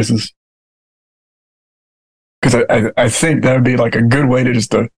couple places. Because I think that would be like a good way to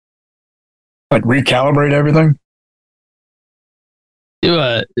just recalibrate everything.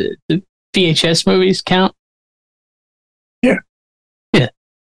 Do VHS movies count? Yeah.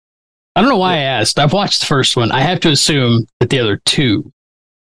 I don't know why I asked. I've watched the first one. I have to assume that the other two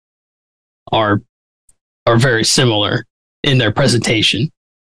are very similar in their presentation.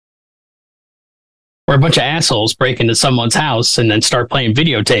 Where a bunch of assholes break into someone's house and then start playing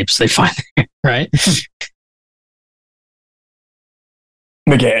videotapes they find there, right?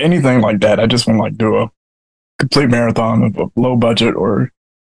 Like, yeah, anything like that. I just want to do a complete marathon of low budget or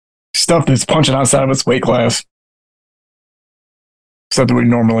stuff that's punching outside of its weight class. Stuff that we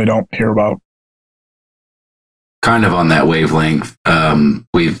normally don't hear about. Kind of on that wavelength,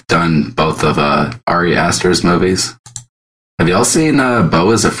 we've done both of Ari Aster's movies. Have y'all seen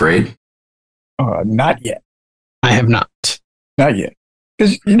Beau is Afraid? Not yet. I have not. Not yet.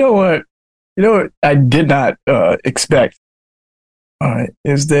 Because you know what? You know what I did not expect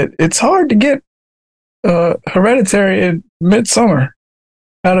is that it's hard to get Hereditary and Midsummer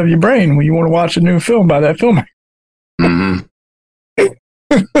out of your brain when you want to watch a new film by that filmmaker. Mm-hmm.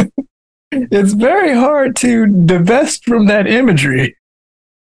 It's very hard to divest from that imagery.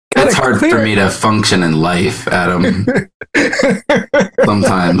 It's hard for me to function in life, Adam.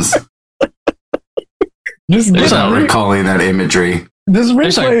 Sometimes. Just without recalling that imagery. This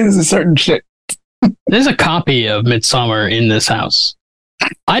replay is a certain shit. There's a copy of Midsummer in this house.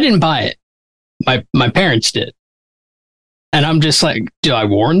 I didn't buy it. My parents did. And I'm just like, do I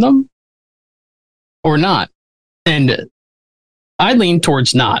warn them? Or not? And I lean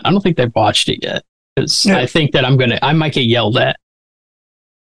towards not. I don't think they've watched it yet. Because I think that I might get yelled at.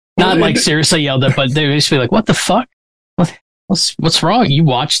 Not like seriously yelled at, but they just be like, what the fuck? What's wrong? You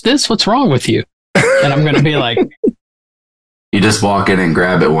watched this? What's wrong with you? And I'm going to be like... You just walk in and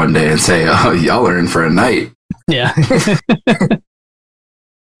grab it one day and say, oh, y'all are in for a night. Yeah.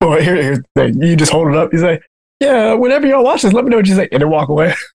 Well, here's the thing. You just hold it up. You say, yeah, whenever y'all watch this, let me know what you say. And then walk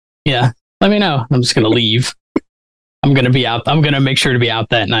away. Yeah. Let me know. I'm just going to leave. I'm going to be out. I'm going to make sure to be out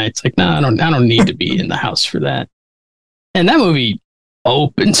that night. It's like, no, I don't need to be in the house for that. And that movie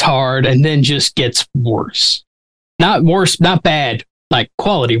opens hard and then just gets worse. Not worse, not bad, like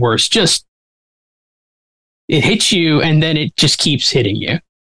quality worse. Just it hits you and then it just keeps hitting you.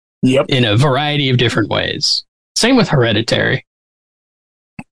 Yep. In a variety of different ways. Same with Hereditary.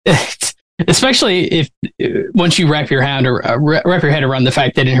 Especially if once you wrap your head around the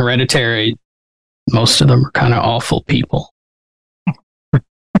fact that in Hereditary, most of them are kind of awful people.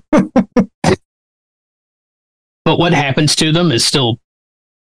 But what happens to them is still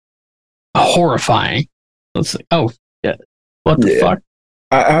horrifying. It's like, oh, yeah, what the fuck?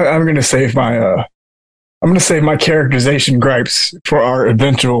 I'm gonna save my characterization gripes for our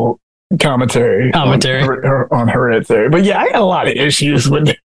eventual commentary on Hereditary. But yeah, I got a lot of issues with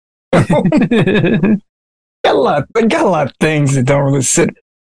it. got a lot of things that don't really sit.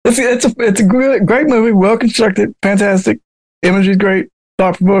 It's a great movie, well constructed, fantastic. Imagery is great,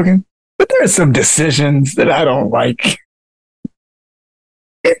 thought provoking. But there are some decisions that I don't like.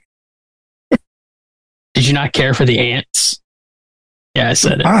 Did you not care for the ants? Yeah, I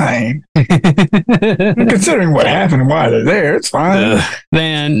said it. Fine. Considering what happened and why they're there, it's fine.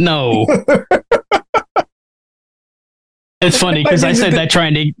 Man, no. It's funny because I said that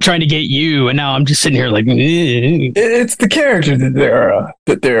trying to get you, and now I'm just sitting here like. It's the character that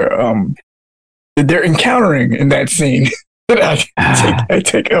they're encountering in that scene that I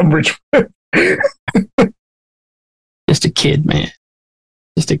take umbrage with. Just a kid, man.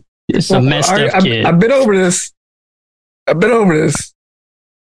 Just a messed up kid. I've been over this.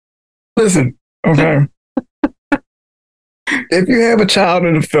 Listen, okay. If you have a child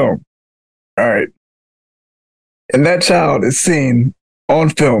in a film, all right, and that child is seen on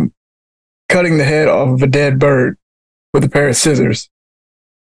film cutting the head off of a dead bird with a pair of scissors,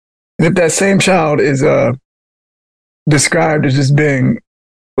 and if that same child is described as just being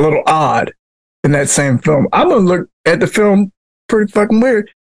a little odd in that same film, I'm gonna look at the film pretty fucking weird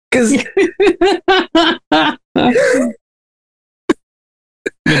because.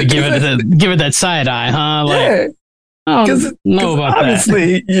 Give it that side eye, huh? Like, yeah, I don't know about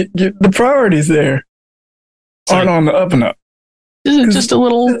obviously, that. Obviously, the priorities there aren't on the up and up. Isn't it just a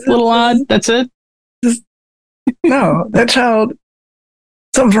little odd? That's it. No, that child,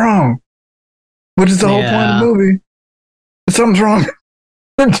 something's wrong. Which is the whole point of the movie. Something's wrong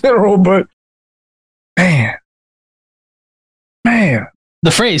in general, but man,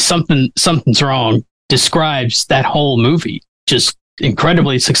 the phrase "something's wrong" describes that whole movie just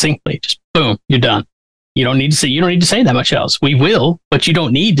incredibly succinctly. Just boom, you're done. You don't need to say that much else. We will, but you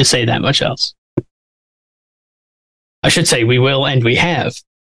don't need to say that much else. I should say we will and we have.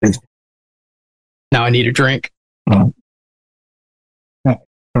 Now I need a drink.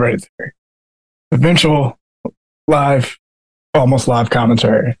 Hereditary. Eventual almost live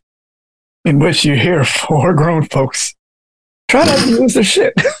commentary in which you hear four grown folks try not to lose their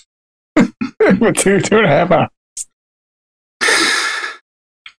shit for 2.5 hours.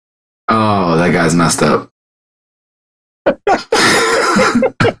 Oh, that guy's messed up.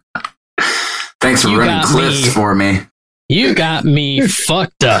 Thanks for running cliffs for me. You got me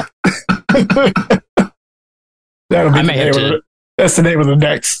fucked up. That's the name of the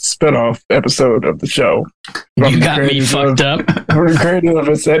next spinoff episode of the show. You got me fucked up. From the creator of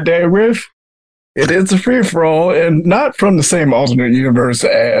It's That Day Griff. It is a free-for-all, and not from the same alternate universe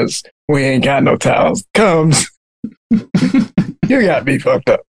as We Ain't Got No Towels comes. You got me fucked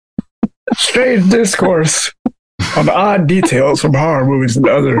up. Strange discourse on the odd details from horror movies and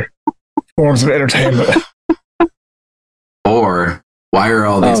other forms of entertainment. Or why are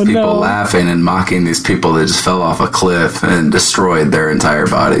all these people laughing and mocking these people that just fell off a cliff and destroyed their entire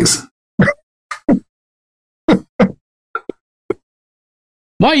bodies?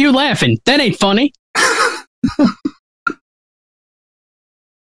 Why are you laughing? That ain't funny.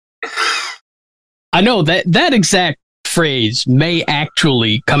 I know that exact phrase may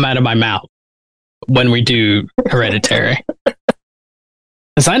actually come out of my mouth when we do Hereditary.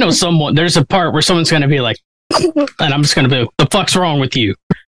 Because I know there's a part where someone's going to be like, and I'm just going to be, the fuck's wrong with you?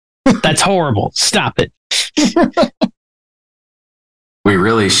 That's horrible. Stop it. We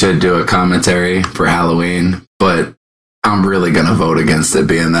really should do a commentary for Halloween, but I'm really going to vote against it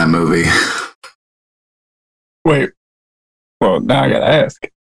being that movie. Wait. Well, now I got to ask.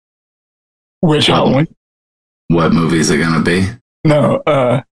 Which Halloween? What movie is it going to be? No,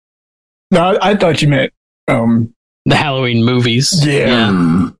 I thought you meant the Halloween movies.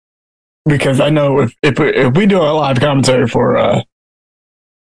 Yeah. Because I know if we do a live commentary for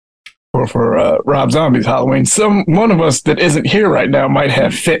Rob Zombie's Halloween, one of us that isn't here right now might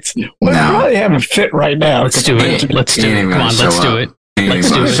have fits. We're probably having a fit right now. Let's do it. Let's do it. Come on, let's do it. Let's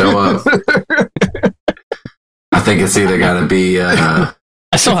do it. Show up. I think it's either got to be. I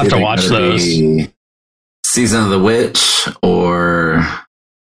still have to watch those. Season of the Witch, or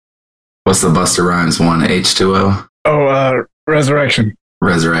what's the Busta Rhymes one? H2O. Oh, Resurrection.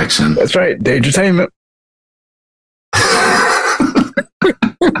 Resurrection. That's right. Daytertainment.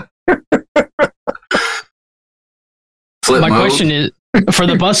 My question is, for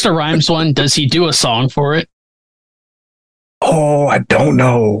the Busta Rhymes one, does he do a song for it? Oh, I don't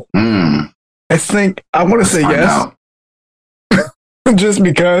know. I think I want to say yes. Just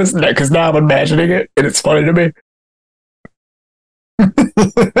because now I'm imagining it and it's funny to me.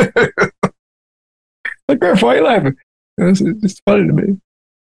 Like, Griff, why are you laughing? It's just funny to me.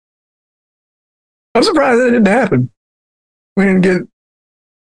 I'm surprised that it didn't happen. We didn't get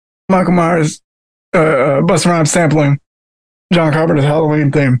Michael Myers, Busta Rhymes sampling John Carpenter's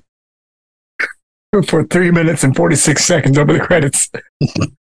Halloween theme for 3 minutes and 46 seconds over the credits.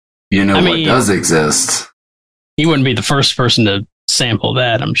 You know what does exist? He wouldn't be the first person to sample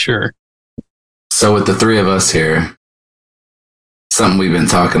that, I'm sure. So with the three of us here, something we've been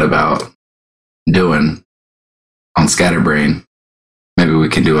talking about doing on Scatterbrain, maybe we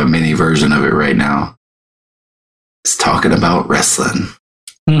can do a mini version of it right now. It's talking about wrestling.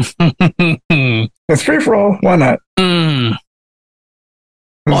 It's free for all. Why not?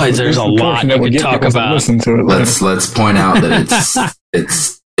 Boy, there's a lot you could talk about. Listen to it. Let's point out that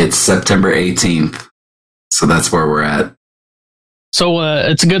it's September 18th, so that's where we're at. So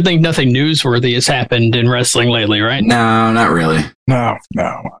it's a good thing nothing newsworthy has happened in wrestling lately, right? No, not really. No.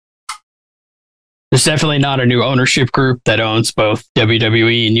 There's definitely not a new ownership group that owns both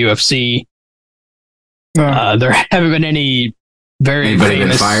WWE and UFC. No. There haven't been any very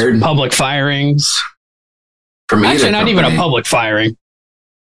famous public firings. From actually, not even a public firing.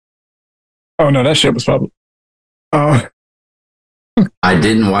 Oh, no, that shit was public. I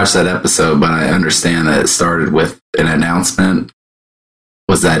didn't watch that episode, but I understand that it started with an announcement.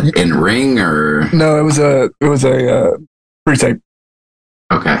 Was that in ring or? No, it was a pre-tape.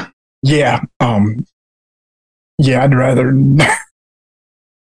 Okay. Yeah. Yeah, I'd rather.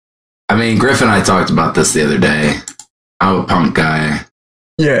 I mean, Griff and I talked about this the other day. I'm a Punk guy.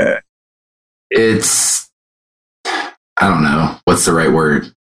 Yeah. It's, I don't know. What's the right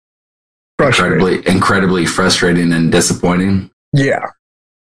word? Incredibly frustrating and disappointing. Yeah.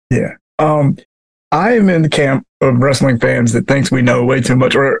 I am in the camp of wrestling fans that thinks we know way too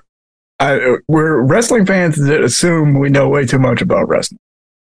much, or we're wrestling fans that assume we know way too much about wrestling.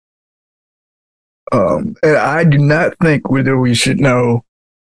 And I do not think whether we should know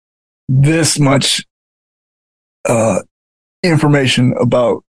this much information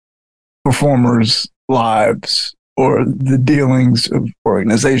about performers' lives or the dealings of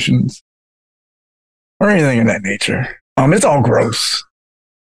organizations or anything of that nature. It's all gross.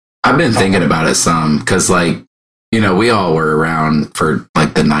 I've been thinking about it some because, we all were around for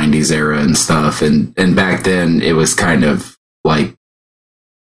the 90s era and stuff. And back then it was kind of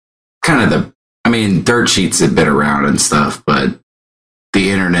dirt sheets had been around and stuff, but the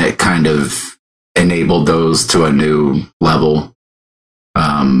internet kind of enabled those to a new level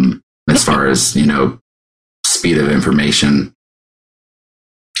as far as, speed of information.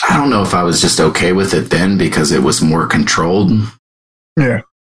 I don't know if I was just okay with it then because it was more controlled. Yeah.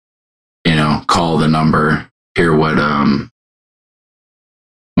 Call the number, hear what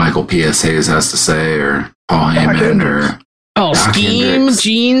Michael P.S. Hayes has to say, or Paul Heyman, or Scheme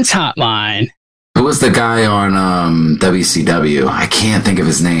Jeans Hotline. Who was the guy on WCW? I can't think of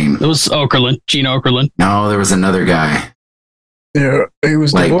his name. It was Okerlund, Gene Okerlund. No, there was another guy. Yeah, he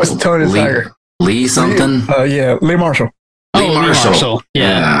was the voice of Tony the Tiger. Lee something? Yeah, Lee Marshall. Lee Marshall.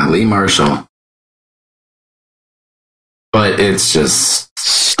 Yeah, Lee Marshall. But it's just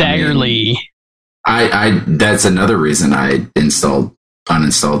staggerly. I that's another reason I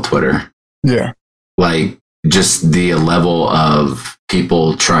uninstalled Twitter. Yeah. Like just the level of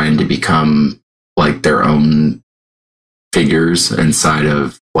people trying to become like their own figures inside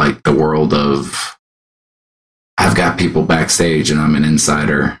of like the world of I've got people backstage and I'm an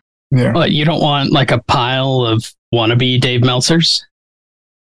insider. Yeah. But you don't want like a pile of wannabe Dave Meltzers?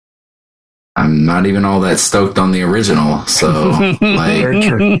 I'm not even all that stoked on the original. So like Very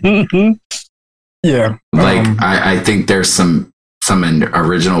true. Yeah. Like I think there's some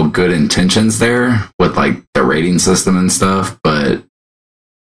original good intentions there with like the rating system and stuff, but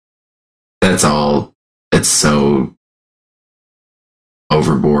that's all. It's so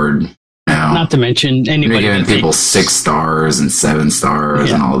overboard now. Not to mention anybody giving people 6 stars and 7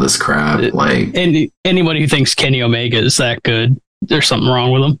 stars and all this crap. Like anybody who thinks Kenny Omega is that good, there's something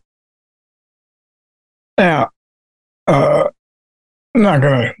wrong with him. Now, I'm not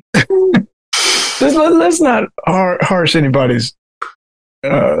gonna let's not harsh anybody's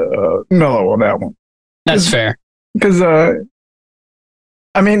mellow on that one. That's fair. Because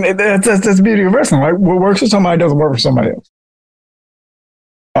I mean that's the beauty of wrestling. Like what works for somebody doesn't work for somebody else.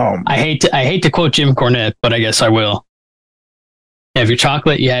 I hate to quote Jim Cornette, but I guess I will. You have your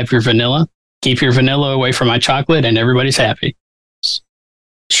chocolate, you have your vanilla. Keep your vanilla away from my chocolate, and everybody's happy.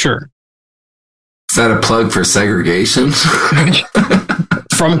 Sure. Is that a plug for segregation?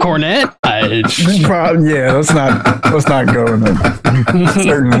 From Cornette? Yeah, let's not go into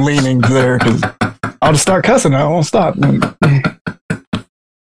certain leanings there because I'll just start cussing. I won't stop.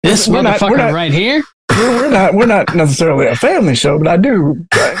 This motherfucker right here. We're not necessarily a family show, but I'm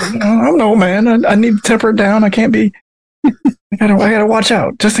an old man. I need to temper it down. I can't be. I gotta watch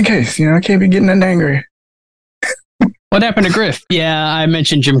out just in case. I can't be getting that angry. What happened to Griff? Yeah, I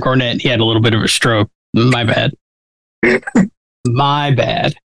mentioned Jim Cornette. He had a little bit of a stroke. My bad. My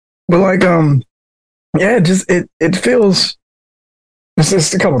bad. But like, yeah, it feels. It's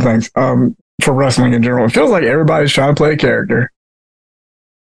just a couple things. For wrestling in general, it feels like everybody's trying to play a character.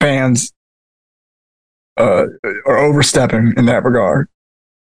 Fans are overstepping in that regard.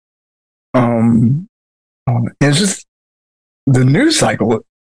 It's just the news cycle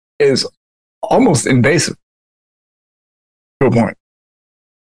is almost invasive to a point.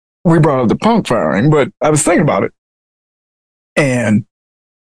 We brought up the Punk firing, but I was thinking about it, and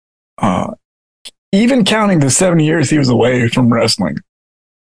even counting the 7 years he was away from wrestling,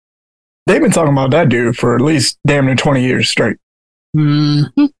 they've been talking about that dude for at least damn near 20 years straight.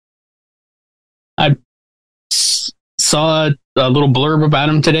 Mm-hmm. I saw a little blurb about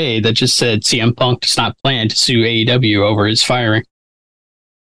him today that just said CM Punk does not plan to sue AEW over his firing.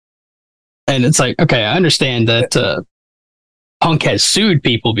 And it's like, okay, I understand that Punk has sued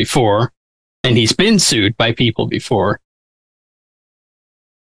people before, and he's been sued by people before.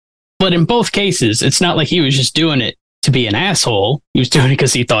 But in both cases, it's not like he was just doing it to be an asshole. He was doing it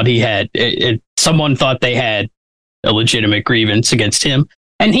because he thought he had someone thought they had a legitimate grievance against him,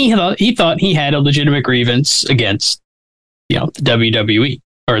 and he thought he had a legitimate grievance against the WWE,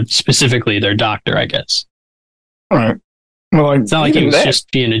 or specifically their doctor, I guess. All right. Well, like, it's not like he was just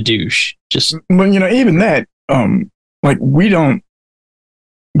being a douche. Just well, even that, like we don't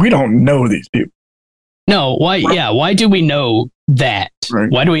know these people. No, why? Yeah, why do we know that?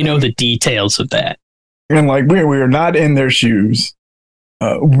 Right. Why do we know the details of that? And like we are not in their shoes.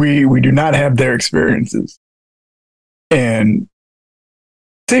 We do not have their experiences. And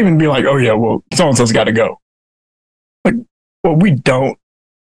to even be like, oh yeah, well, so and so's got to go. Like, well, we don't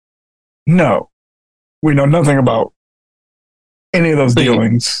know. We know nothing about any of those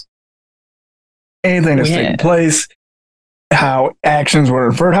dealings, anything that's taking place, how actions were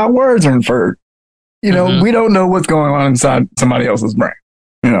inferred, how words are inferred. We don't know what's going on inside somebody else's brain.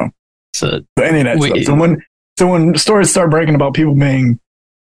 So any of that stuff. So when stories start breaking about people being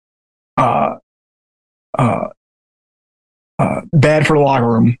bad for the locker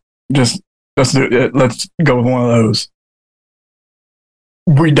room, let's go with one of those.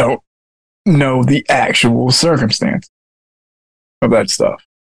 We don't know the actual circumstance of that stuff.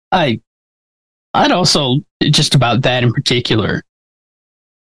 I'd also, just about that in particular,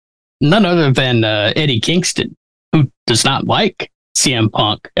 none other than Eddie Kingston, who does not like CM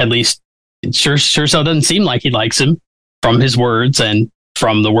Punk. At least it sure so doesn't seem like he likes him from his words and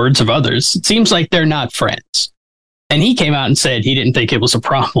from the words of others. It seems like they're not friends. And he came out and said he didn't think it was a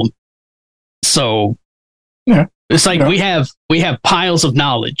problem. So Yeah. it's like Yeah. we have piles of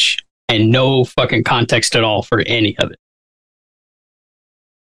knowledge and no fucking context at all for any of it.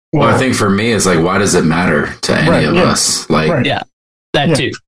 Well, I think for me, it's like, why does it matter to any of us? Like, Right. Yeah, that Yeah.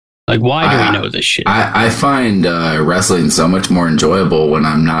 too. Like, why do we know this shit? I find wrestling so much more enjoyable when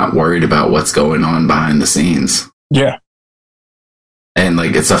I'm not worried about what's going on behind the scenes. Yeah. And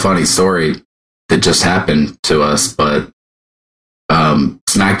like, it's a funny story that just happened to us, but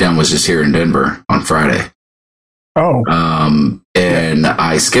SmackDown was just here in Denver on Friday. Oh. And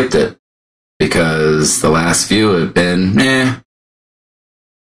I skipped it because the last few have been and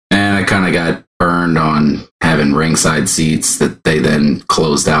I kind of got burned on having ringside seats that they then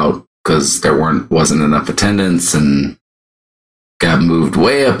closed out because there wasn't enough attendance, and got moved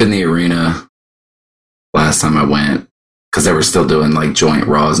way up in the arena last time I went because they were still doing like joint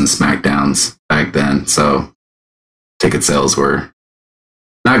Raws and SmackDowns back then. So ticket sales were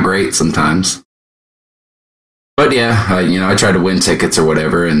not great sometimes. But yeah, I tried to win tickets or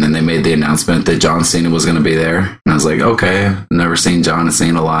whatever, and then they made the announcement that John Cena was going to be there. And I was like, okay, I've never seen John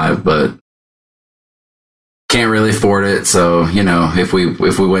Cena live, but can't really afford it. So, if we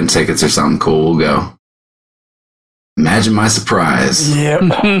win tickets or something cool, we'll go. Imagine my surprise. Yep.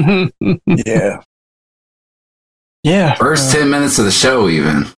 Yeah. Yeah. First 10 minutes of the show,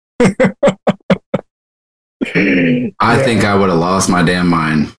 even. I think I would have lost my damn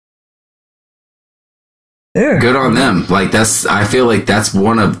mind. Yeah. Good on them. Like, I feel like that's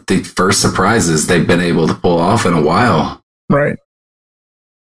one of the first surprises they've been able to pull off in a while. Right.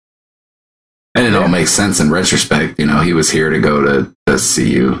 And it all makes sense in retrospect. He was here to go to the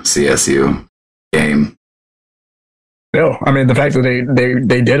CSU game. No, I mean, the fact that they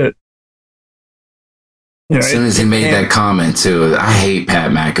did it. As soon as he made that comment too, I hate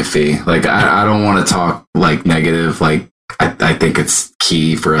Pat McAfee. Like, I don't want to talk like negative. Like, I think it's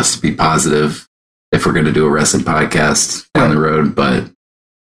key for us to be positive if we're going to do a wrestling podcast down the road. But as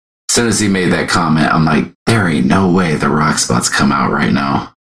soon as he made that comment, I'm like, there ain't no way the Rock Spot's come out right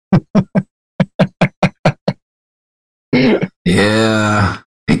now. Yeah,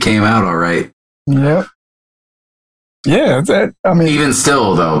 it came out all right. Yeah. Yeah, even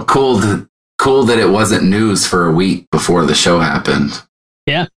still though, cool that it wasn't news for a week before the show happened.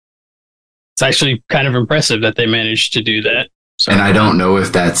 Yeah. It's actually kind of impressive that they managed to do that. So. And I don't know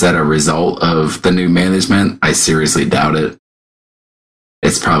if that's a result of the new management. I seriously doubt it.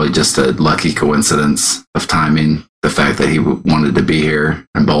 It's probably just a lucky coincidence of timing. The fact that he wanted to be here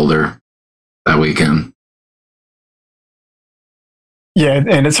in Boulder that weekend. Yeah,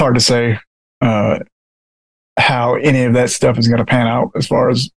 and it's hard to say how any of that stuff is going to pan out as far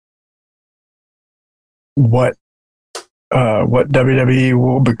as what WWE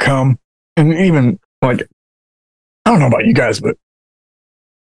will become. And even, like, I don't know about you guys, but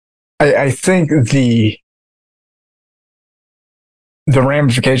I think the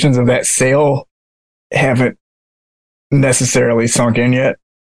ramifications of that sale haven't necessarily sunk in yet.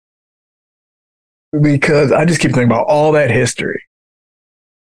 Because I just keep thinking about all that history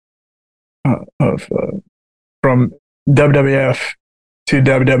from WWF to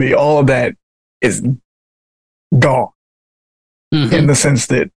WWE. All of that is gone in the sense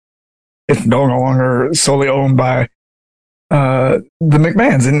that it's no longer solely owned by the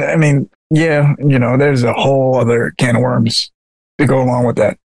McMahons. And I mean, yeah, there's a whole other can of worms to go along with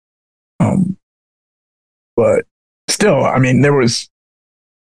that. But still, I mean,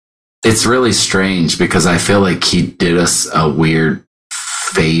 it's really strange because I feel like he did us a weird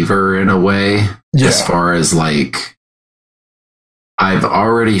favor in a way, as far as like, I've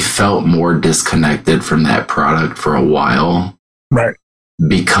already felt more disconnected from that product for a while. Right.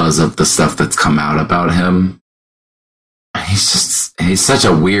 Because of the stuff that's come out about him. He's such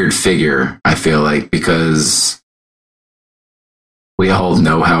a weird figure, I feel like, because we all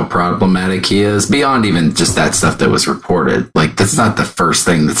know how problematic he is, beyond even just that stuff that was reported. Like, that's not the first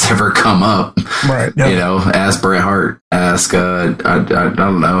thing that's ever come up. Right. Yep. Ask Bret Hart, ask, I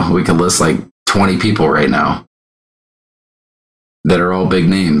don't know, we could list like 20 people right now that are all big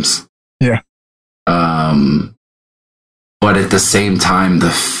names. Yeah. But at the same time, the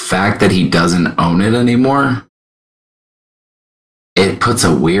fact that he doesn't own it anymore, it puts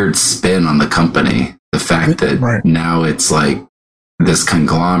a weird spin on the company. The fact that now it's like this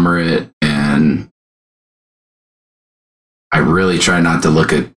conglomerate, and I really try not to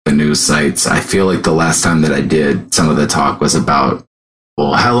look at the news sites. I feel like the last time that I did, some of the talk was about,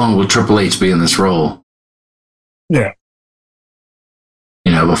 well, how long will Triple H be in this role? Yeah.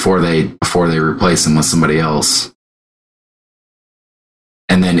 Before they replace him with somebody else.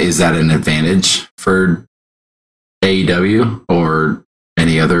 And then is that an advantage for AEW or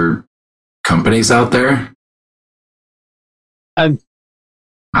any other companies out there. I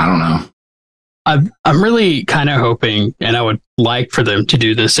don't know. I'm really kind of hoping, and I would like for them to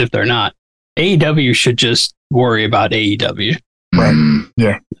do this if they're not. AEW should just worry about AEW. Right.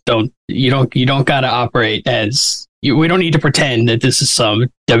 Yeah. You don't got to operate as we don't need to pretend that this is some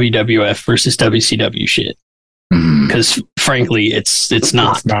WWF versus WCW shit. Because frankly, it's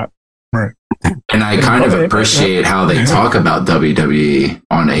not. It's not. Right. And I kind of appreciate how they talk about WWE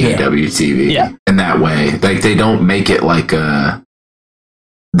on AEW TV in that way. Like they don't make it like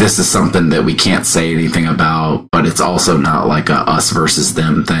this is something that we can't say anything about, but it's also not like a us versus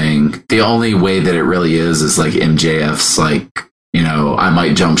them thing. The only way that it really is like MJF's like, you know, I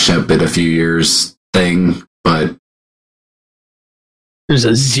might jump ship in a few years thing, but there's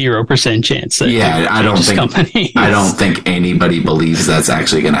a 0% chance that I don't think anybody believes that's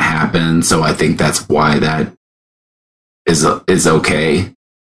actually going to happen. So I think that's why that is okay.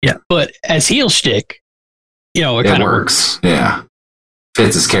 Yeah, but as heel shtick, you know, it kind of works. Yeah,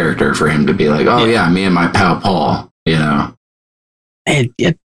 fits his character for him to be like, oh yeah, me and my pal Paul. You know. And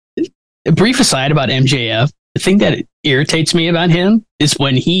a brief aside about MJF, the thing that irritates me about him is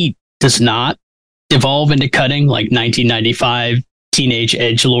when he does not evolve into cutting like 1995 teenage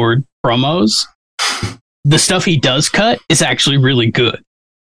edgelord promos. The stuff he does cut is actually really good.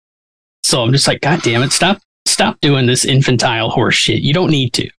 So I'm just like, God damn it, stop doing this infantile horse shit. You don't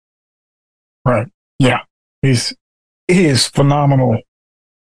need to. Right. Yeah. He is phenomenal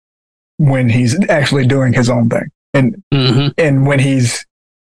when he's actually doing his own thing. And and when he's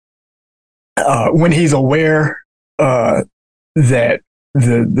aware that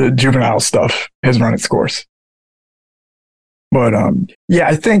the juvenile stuff has run its course. But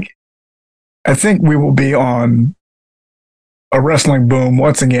I think we will be on a wrestling boom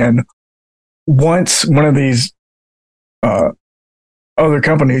once again once one of these other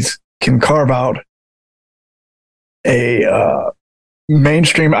companies can carve out a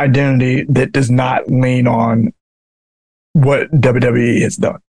mainstream identity that does not lean on what WWE has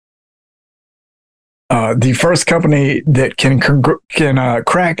done. The first company that can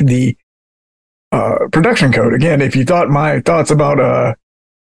crack the production code. Again, if you thought my thoughts about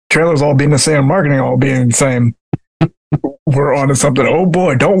trailers all being the same, marketing all being the same, we're on to something. Oh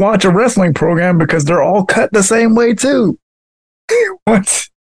boy, don't watch a wrestling program because they're all cut the same way too. Once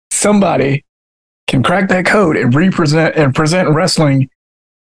somebody can crack that code and present wrestling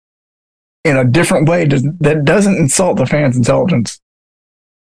in a different way that doesn't insult the fans' intelligence,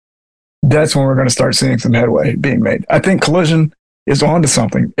 that's when we're going to start seeing some headway being made. I think Collision is onto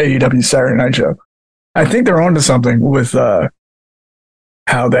something. AEW Saturday Night Show. I think they're onto something with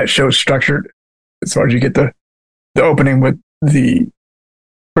how that show's structured. As far as you get the opening with the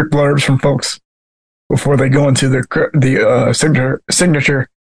quick blurbs from folks before they go into the signature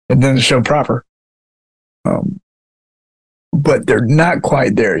and then the show proper. But they're not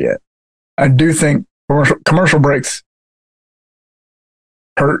quite there yet. I do think commercial breaks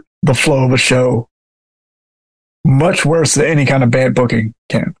hurt the flow of a show much worse than any kind of bad booking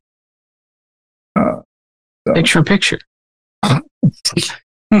can. Picture. I'm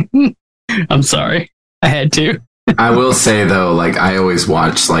sorry. I had to. I will say though, like I always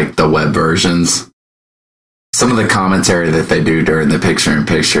watch like the web versions. Some of the commentary that they do during the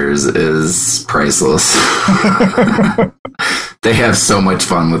picture-in-pictures is priceless. They have so much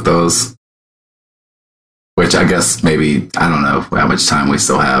fun with those. Which I guess maybe, I don't know how much time we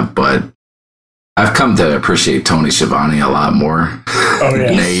still have, but I've come to appreciate Tony Schiavone a lot more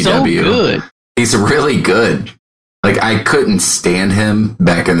in He's AEW. so good. He's really good. Like, I couldn't stand him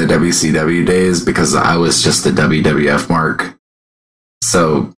back in the WCW days because I was just a WWF mark.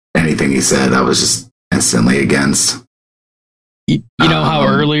 So anything he said, I was just instantly against. You know how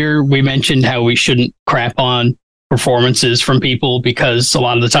earlier we mentioned how we shouldn't crap on performances from people because a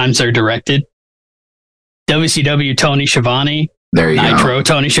lot of the times they're directed? WCW Tony Schiavone, there you Nitro go.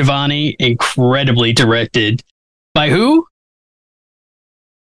 Tony Schiavone, incredibly directed by who?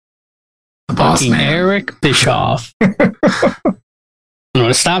 The boss Fucking man. Eric Bischoff. I'm going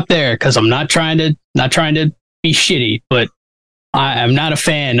to stop there because I'm not trying to be shitty, but I am not a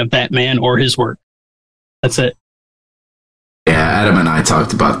fan of that man or his work. That's it. Yeah, Adam and I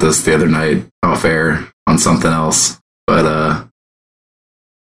talked about this the other night off air on something else, but I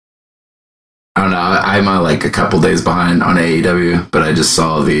don't know. I'm like a couple days behind on AEW, but I just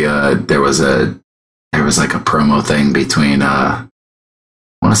saw there was like a promo thing between I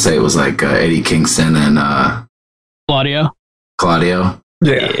want to say it was like Eddie Kingston and Claudio.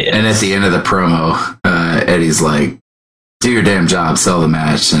 Yeah. And at the end of the promo, Eddie's like, "Do your damn job, sell the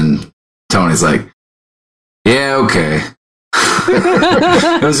match," and Tony's like, "Yeah, okay."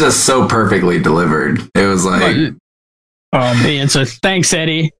 It was just so perfectly delivered. It was like, and so thanks,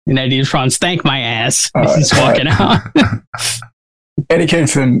 Eddie. And Eddie responds, "Thank my ass." He's walking out. Eddie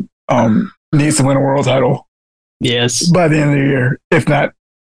Kingston needs to win a world title. Yes. By the end of the year, if not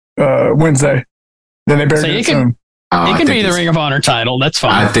Wednesday, then they better do it soon. It can be the Ring of Honor title. That's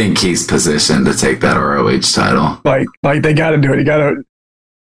fine. I think he's positioned to take that ROH title. Like they got to do it.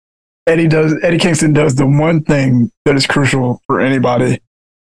 Eddie Kingston does the one thing that is crucial for anybody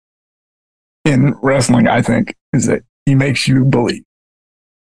in wrestling, I think, is that he makes you believe.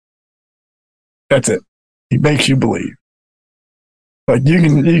 That's it. He makes you believe. Like you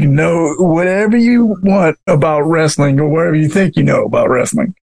can know whatever you want about wrestling or whatever you think you know about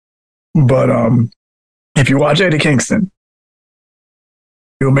wrestling. But if you watch Eddie Kingston,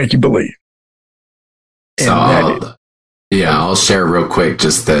 it'll make you believe. So I'll share real quick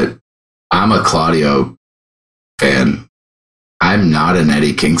just that I'm a Claudio fan. I'm not an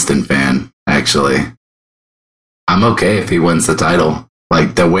Eddie Kingston fan, actually. I'm okay if he wins the title.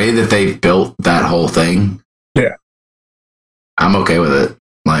 Like the way that they built that whole thing. Yeah. I'm okay with it.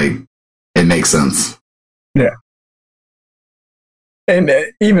 Like it makes sense. Yeah. And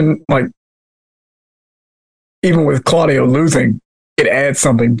even with Claudio losing, it adds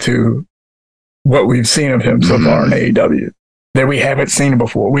something to what we've seen of him so far in AEW that we haven't seen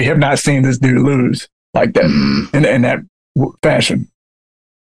before. We have not seen this dude lose like that in that fashion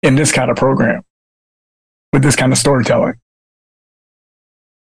in this kind of program with this kind of storytelling.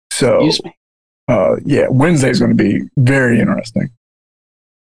 So, Wednesday is going to be very interesting,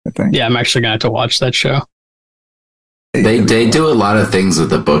 I think. Yeah, I'm actually going to have to watch that show. They do a lot of things with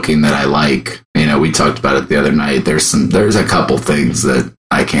the booking that I like. You know, we talked about it the other night. There's a couple things that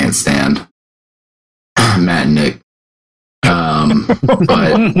I can't stand. Matt and Nick.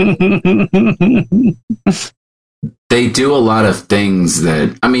 But they do a lot of things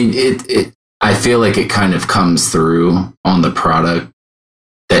that, I mean, I feel like it kind of comes through on the product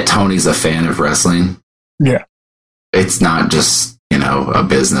that Tony's a fan of wrestling. Yeah. It's not just, a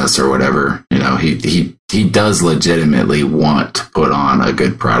business or whatever. He does legitimately want to put on a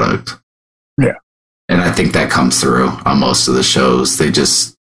good product. Yeah. And I think that comes through on most of the shows.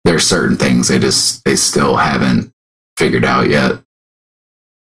 There's certain things they still haven't figured out yet.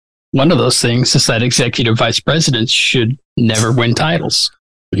 One of those things is that executive vice presidents should never win titles.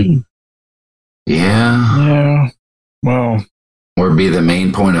 Yeah. Yeah. Well, or be the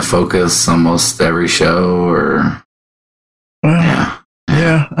main point of focus almost every show, or yeah.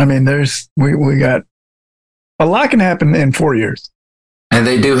 I mean, we got a lot can happen in 4 years, and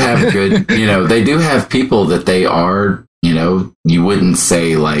they do have good. They do have people that they are. You wouldn't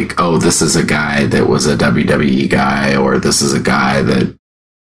say like, oh, this is a guy that was a WWE guy, or this is a guy that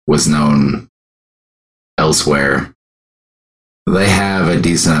was known elsewhere. They have a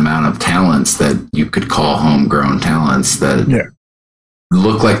decent amount of talents that you could call homegrown talents that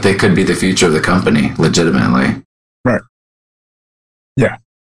look like they could be the future of the company, legitimately. Right. Yeah.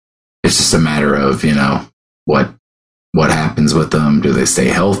 It's just a matter of, what happens with them. Do they stay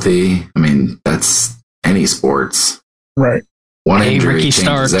healthy? I mean, that's any sports. Right. One injury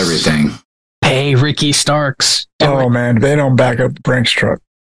changes everything. Hey, Ricky Starks. Oh, man. They don't back up the Brinks truck,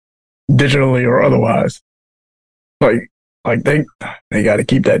 digitally or otherwise. Like they got to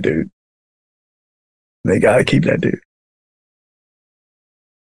keep that dude. They got to keep that dude.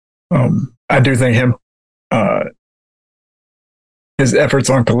 I do think his efforts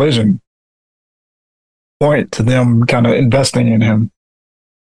on Collision point to them kind of investing in him.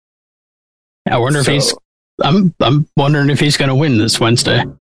 I wonder if he's. I'm wondering if he's going to win this Wednesday.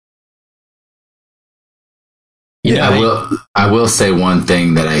 I will say one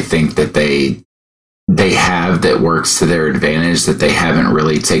thing that I think that they have that works to their advantage that they haven't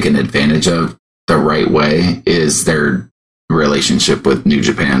really taken advantage of the right way is their relationship with New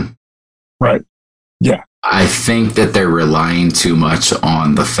Japan. Right. Yeah. I think that they're relying too much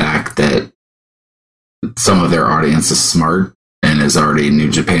on the fact that some of their audience is smart and is already New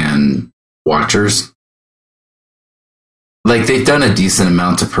Japan watchers. Like they've done a decent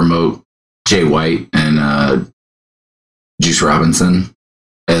amount to promote Jay White and Juice Robinson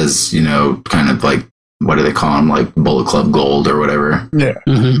as, kind of like, what do they call them? Like Bullet Club Gold or whatever. Yeah.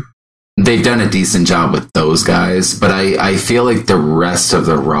 Mm-hmm. They've done a decent job with those guys, but I feel like the rest of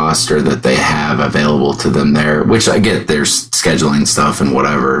the roster that they have available to them there, which I get there's scheduling stuff and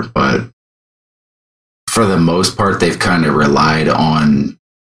whatever, but for the most part, they've kind of relied on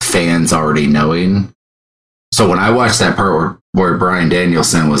fans already knowing. So when I watched that part where Bryan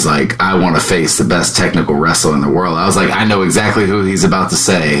Danielson was like, I want to face the best technical wrestler in the world, I was like, I know exactly who he's about to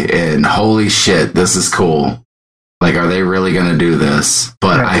say, and holy shit, this is cool. Like, are they really going to do this?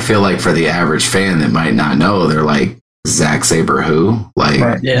 But Right. I feel like for the average fan that might not know, they're like, Zack Sabre who? Like,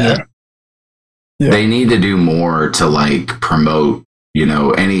 Right. Yeah. Yeah. they need to do more to like promote, you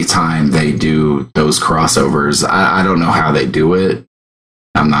know, anytime they do those crossovers. I don't know how they do it.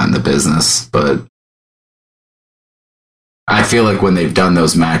 I'm not in the business, but I feel like when they've done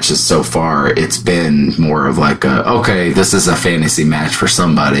those matches so far, it's been more of like okay, this is a fantasy match for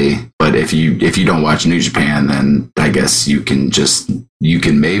somebody. But if you don't watch New Japan, then I guess you can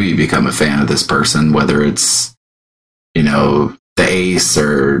maybe become a fan of this person, whether it's, you know, the Ace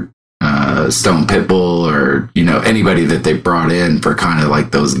or Stone Pitbull or, you know, anybody that they brought in for kind of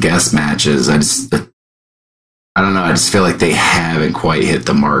like those guest matches. I don't know. I just feel like they haven't quite hit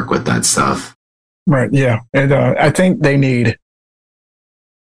the mark with that stuff. Right. Yeah. And I think they need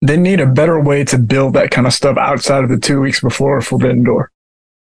a better way to build that kind of stuff outside of the 2 weeks before Forbidden Door.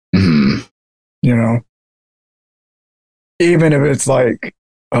 Mm-hmm. You know, even if it's like,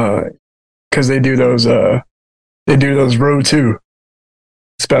 because they do those Road 2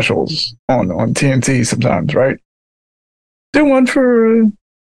 specials on TNT sometimes, right? Do one for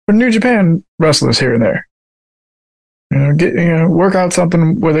New Japan wrestlers here and there. Work out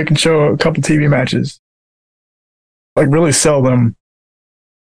something where they can show a couple TV matches. Like really sell them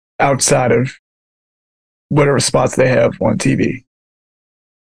outside of whatever spots they have on TV.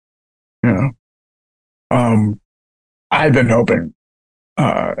 I've been hoping,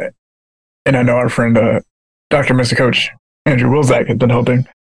 and I know our friend Dr. Mr. Coach Andrew Wilczak has been hoping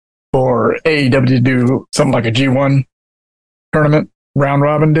for AEW to do something like a G1 tournament round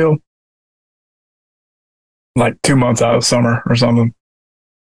robin deal. Like 2 months out of summer or something.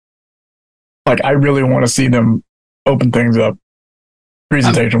 Like, I really want to see them open things up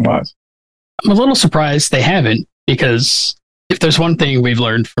presentation wise. I'm a little surprised they haven't, because if there's one thing we've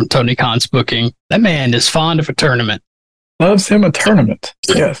learned from Tony Khan's booking, that man is fond of a tournament. Loves him a tournament.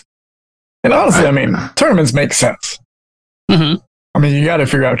 Yes. And honestly, I mean, tournaments make sense. Mm-hmm. I mean, you got to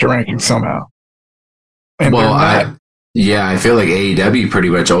figure out your rankings somehow. And Well, I feel like AEW pretty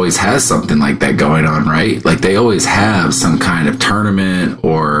much always has something like that going on, right? Like they always have some kind of tournament,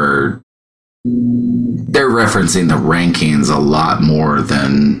 or they're referencing the rankings a lot more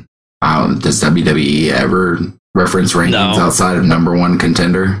than does WWE ever reference rankings outside of number one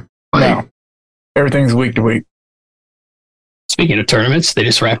contender? Like, no. Everything's week to week. Speaking of tournaments, they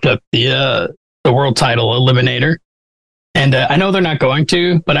just wrapped up the world title eliminator. And I know they're not going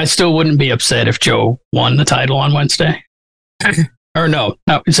to, but I still wouldn't be upset if Joe won the title on Wednesday. Or no,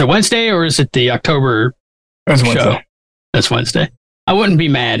 is it Wednesday or is it the October That's show? Wednesday. That's Wednesday. I wouldn't be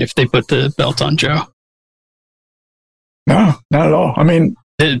mad if they put the belt on Joe. No, not at all. I mean,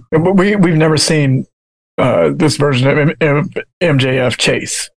 we've never seen this version of MJF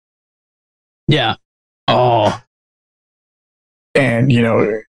chase. Yeah. Oh. And,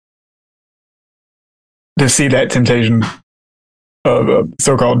 to see that temptation of a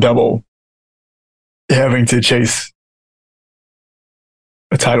so-called double having to chase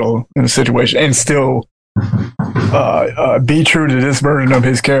a title in a situation and still be true to this version of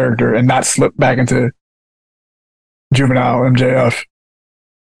his character and not slip back into juvenile MJF.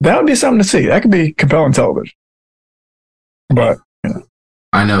 That would be something to see. That could be compelling television. But,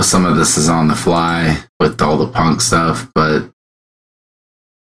 I know some of this is on the fly with all the Punk stuff, but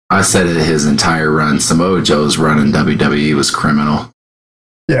I said it his entire run. Samoa Joe's run in WWE was criminal.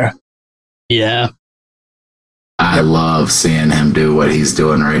 Yeah. Yeah. I love seeing him do what he's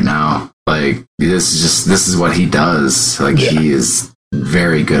doing right now. Like, this is what he does. Like, he is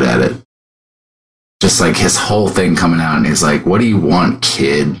very good at it. Just like his whole thing coming out and he's like, "What do you want,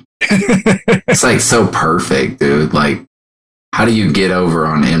 kid?" It's like so perfect, dude. Like, how do you get over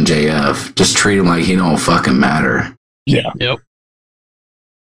on MJF? Just treat him like he don't fucking matter. Yeah. Yep.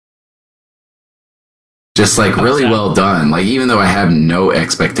 Just like really well done. Like, even though I have no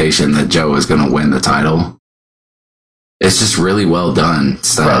expectation that Joe is going to win the title, it's just really well done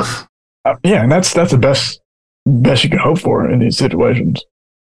stuff. Right. Yeah, and that's the best you can hope for in these situations.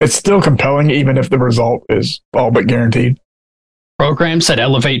 It's still compelling, even if the result is all but guaranteed. Programs that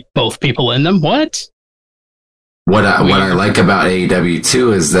elevate both people in them. What I like about AEW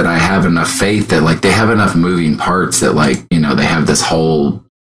too is that I have enough faith that like they have enough moving parts that like, they have this whole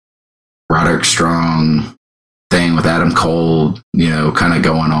Roderick Strong thing with Adam Cole, kind of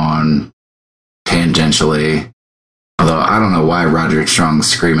going on tangentially. Although I don't know why Roderick Strong's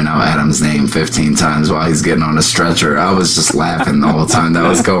screaming out Adam's name 15 times while he's getting on a stretcher. I was just laughing the whole time that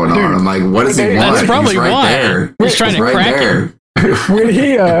was going on. I'm like, what does he want? That's probably he's right why. there. He's trying to crack him.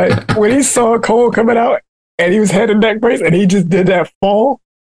 When he saw Cole coming out and he was head and neck brace and he just did that fall,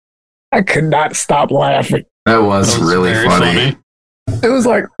 I could not stop laughing. That was really very funny. It was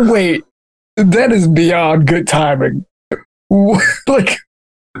like, wait, that is beyond good timing. Like,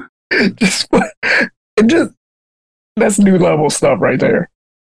 just that's new level stuff right there.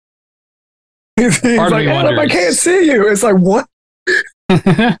 He's Part of like, me Adam, I wonders. can't see you. It's like, what?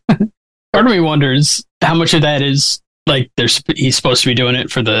 Part of me wonders how much of that is like he's supposed to be doing it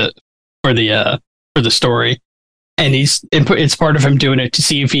for the story, and it's part of him doing it to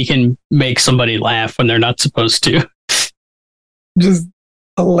see if he can make somebody laugh when they're not supposed to. Just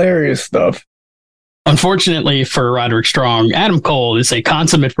hilarious stuff. Unfortunately for Roderick Strong, Adam Cole is a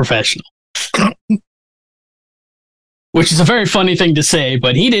consummate professional. Which is a very funny thing to say,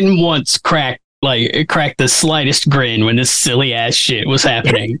 but he didn't once crack the slightest grin when this silly ass shit was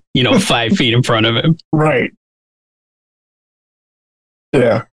happening, 5 feet in front of him. Right.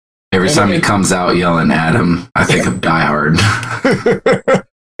 Yeah. Every time he comes out yelling at him, I think of Die Hard.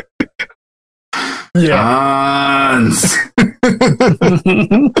 Yeah. Hans!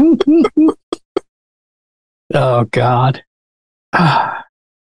 Oh God.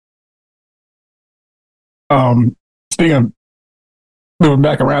 Speaking of moving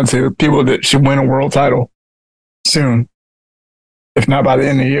back around to people that should win a world title soon, if not by the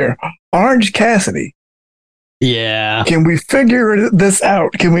end of the year, Orange Cassidy. Yeah. Can we figure this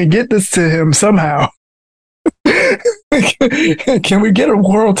out? Can we get this to him somehow? Can we get a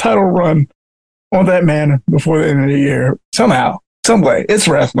world title run on that man before the end of the year? Somehow, some way. It's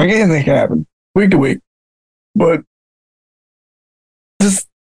wrestling. Anything can happen week to week. But just,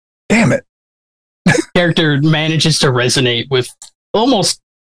 damn it. Character manages to resonate with almost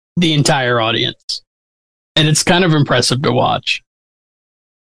the entire audience. And it's kind of impressive to watch.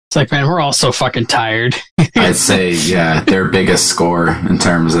 It's like, man, we're all so fucking tired. I'd say, yeah, their biggest score in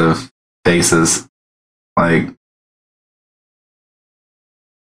terms of faces. Like,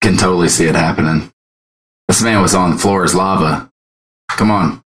 can totally see it happening. This man was on the floor as lava. Come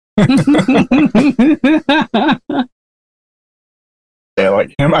on. Yeah,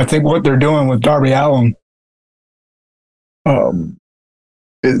 like him. I think what they're doing with Darby Allin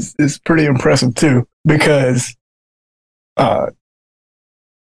is pretty impressive too, because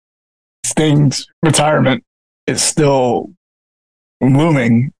Sting's retirement is still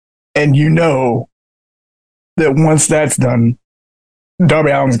looming, and that once that's done,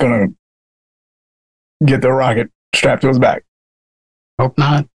 Darby Allin's gonna get the rocket strapped to his back. Hope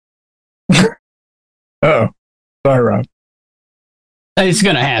not. Oh, sorry, Rob. It's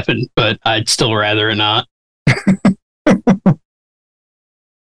going to happen, but I'd still rather it not. The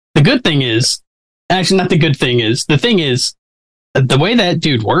good thing is, actually, not the good thing is, the thing is, the way that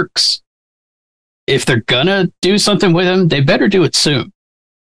dude works, if they're going to do something with him, they better do it soon.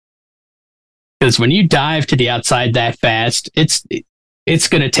 Because when you dive to the outside that fast, it's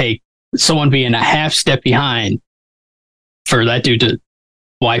going to take someone being a half step behind for that dude to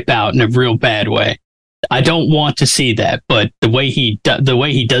wipe out in a real bad way. I don't want to see that, but the way he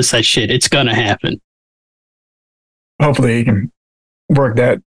does that shit, it's gonna happen. Hopefully, he can work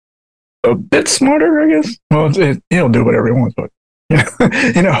that a bit smarter, I guess. Well, he'll do whatever he wants, but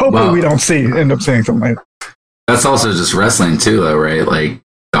hopefully we don't end up seeing something like that. That's also just wrestling too, though, right? Like,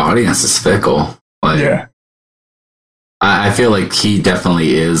 the audience is fickle. Like, Yeah. I feel like he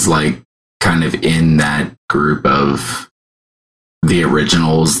definitely is, like, kind of in that group of the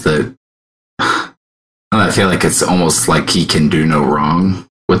originals that I feel like it's almost like he can do no wrong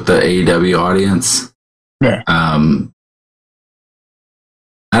with the AEW audience. Yeah. I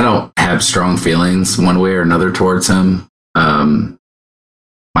don't have strong feelings one way or another towards him. My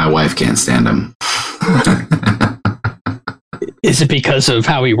wife can't stand him. Is it because of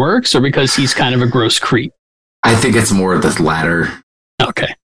how he works, or because he's kind of a gross creep? I think it's more of the latter.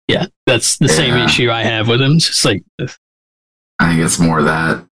 Okay, yeah, that's the same issue I have with him. It's just like, I think it's more of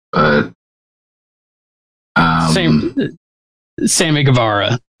that, but Sammy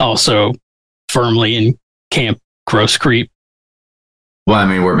Guevara also firmly in camp gross creep. Well, I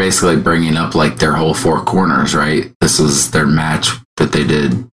mean, we're basically bringing up like their whole four corners, right? This was their match that they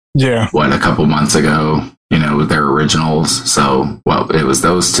did, Yeah. a couple months ago, with their originals. So, it was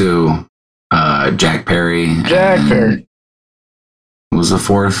those two, Jack Perry. What was the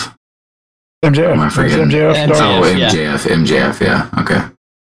fourth? MJF. Am I forgetting? MJF. MJF. MJF, yeah. Okay.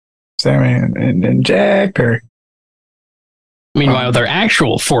 Sammy and Jack Perry. Meanwhile, their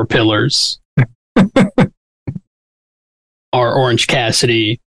actual four pillars are Orange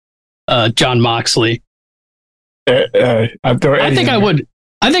Cassidy, John Moxley. I think I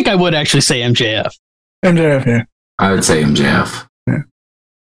would actually say MJF. MJF, yeah. I would say MJF. Yeah.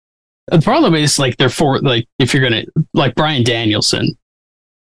 The problem is, like, they're four, like, if you're gonna, like, Bryan Danielson.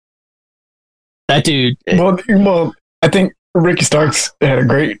 That dude. Well, I think Ricky Starks had a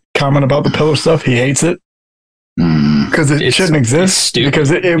great comment about the pillow stuff. He hates it because it shouldn't exist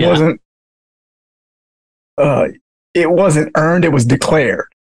because it wasn't. It wasn't earned. It was declared.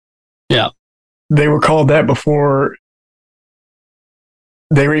 Yeah, they were called that before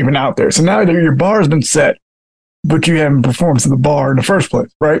they were even out there. So now your bar has been set, but you haven't performed to the bar in the first place,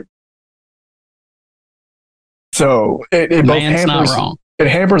 right? So it both hampers, not wrong. It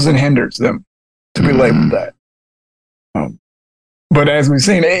hampers and hinders them to be labeled that. But as we've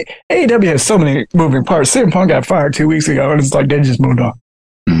seen, AEW has so many moving parts. CM Punk got fired 2 weeks ago, and it's like they just moved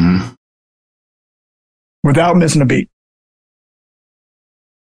on without missing a beat.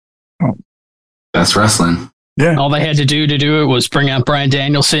 That's wrestling. Yeah. All they had to do it was bring out Bryan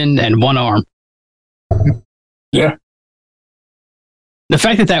Danielson and one arm. Yeah. The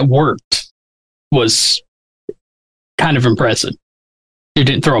fact that worked was kind of impressive. He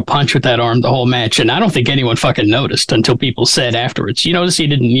didn't throw a punch with that arm the whole match, and I don't think anyone fucking noticed until people said afterwards, you notice he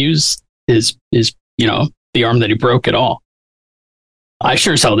didn't use his the arm that he broke at all. I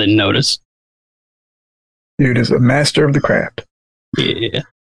sure as hell didn't notice. Dude is a master of the craft. Yeah.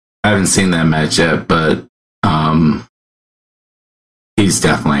 I haven't seen that match yet, but he's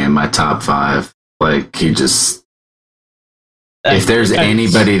definitely in my top 5. Like, he just... if there's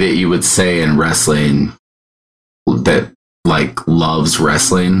anybody that you would say in wrestling that, like, loves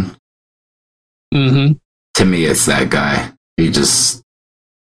wrestling, to me, it's that guy. He gets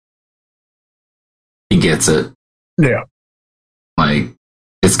it. Yeah. Like,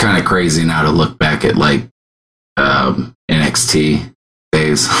 it's kind of crazy now to look back at, like, NXT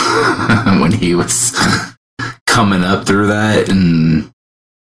days when he was coming up through that, and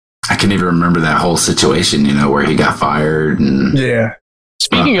I can't even remember that whole situation, where he got fired and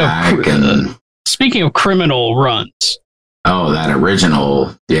Speaking of criminal runs. Oh, that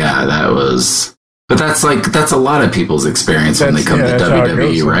original, that was. But that's a lot of people's experience when they come to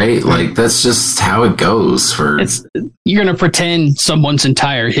WWE, right? Like, that's just how it goes. You're gonna pretend someone's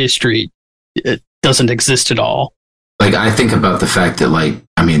entire history it doesn't exist at all. Like, I think about the fact that, like,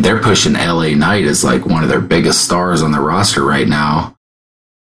 I mean, they're pushing LA Knight as, like, one of their biggest stars on the roster right now.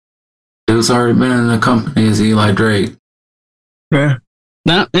 Who's already been in the company as Eli Drake. Yeah.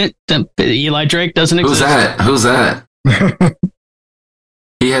 No, Eli Drake doesn't exist. Who's that?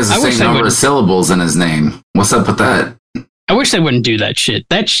 He has the same number of syllables in his name. What's up with that? I wish they wouldn't do that shit.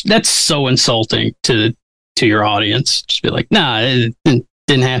 That's so insulting to your audience. Just be like, nah, it didn't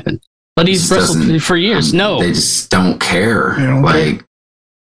happen. But he's wrestled for years. No. They just don't care. Like,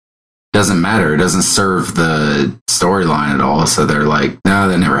 doesn't matter. It doesn't serve the storyline at all. So they're like, no,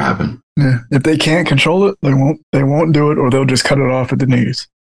 that never happened. Yeah. If they can't control it, they won't do it, or they'll just cut it off at the knees.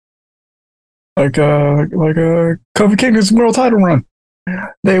 Like a Kofi Kingston's world title run.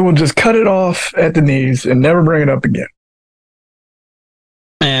 They will just cut it off at the knees and never bring it up again.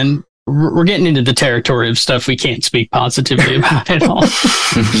 And we're getting into the territory of stuff we can't speak positively about at all.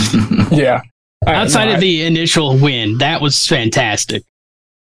 Yeah. Outside of the initial win, that was fantastic.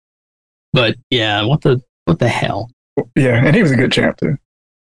 But yeah, what the hell? Yeah, and he was a good champ too.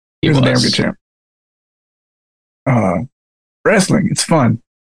 He was a damn good champ. Wrestling, it's fun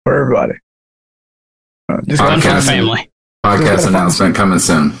for everybody. Just fun for the family. Podcast announcement coming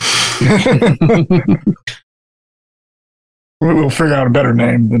soon. We'll figure out a better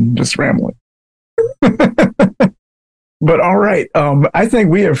name than just rambling. But all right, I think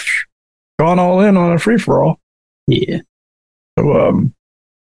we have gone all in on a free for all. Yeah. So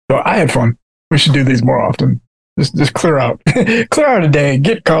I had fun. We should do these more often. Just clear out a day,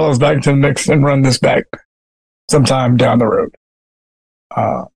 get Carlos back to the mix, and run this back sometime down the road.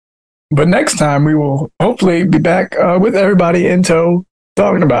 But next time we will hopefully be back with everybody in tow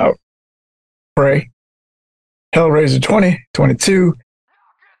talking about Prey, Hellraiser 2022,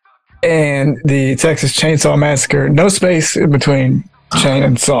 and the Texas Chainsaw Massacre. No space in between Chain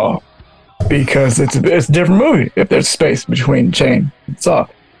and Saw, because it's a different movie if there's space between Chain and Saw.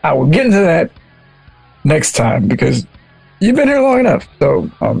 I will get into that next time, because you've been here long enough. So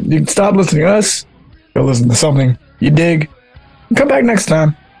you can stop listening to us, go listen to something you dig, and come back next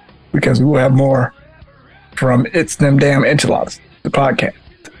time, because we will have more from It's Them Damn Enchiladas, the podcast.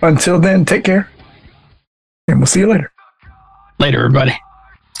 Until then, take care, and we'll see you later. Later, everybody.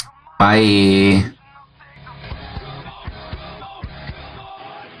 Bye.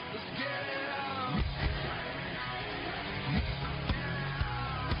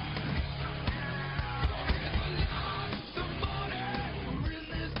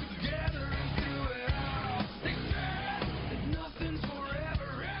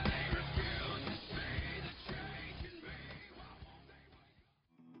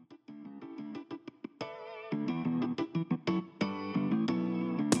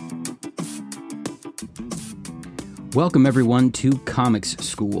 Welcome, everyone, to Comics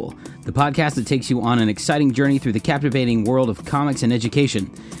School, the podcast that takes you on an exciting journey through the captivating world of comics and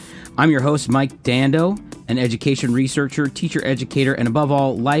education. I'm your host, Mike Dando, an education researcher, teacher educator, and above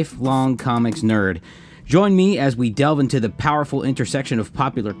all, lifelong comics nerd. Join me as we delve into the powerful intersection of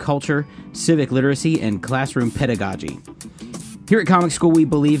popular culture, civic literacy, and classroom pedagogy. Here at Comic School, we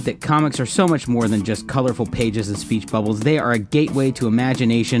believe that comics are so much more than just colorful pages and speech bubbles. They are a gateway to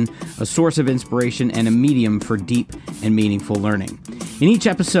imagination, a source of inspiration, and a medium for deep and meaningful learning. In each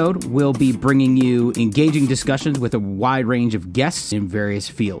episode, we'll be bringing you engaging discussions with a wide range of guests in various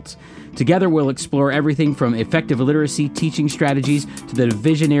fields. Together, we'll explore everything from effective literacy teaching strategies to the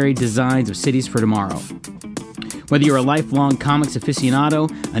visionary designs of cities for tomorrow. Whether you're a lifelong comics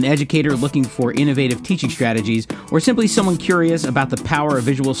aficionado, an educator looking for innovative teaching strategies, or simply someone curious about the power of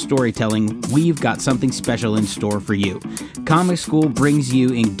visual storytelling, we've got something special in store for you. Comic School brings you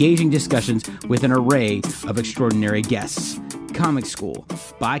engaging discussions with an array of extraordinary guests. Comic School,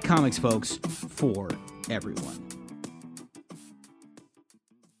 by comics folks, for everyone.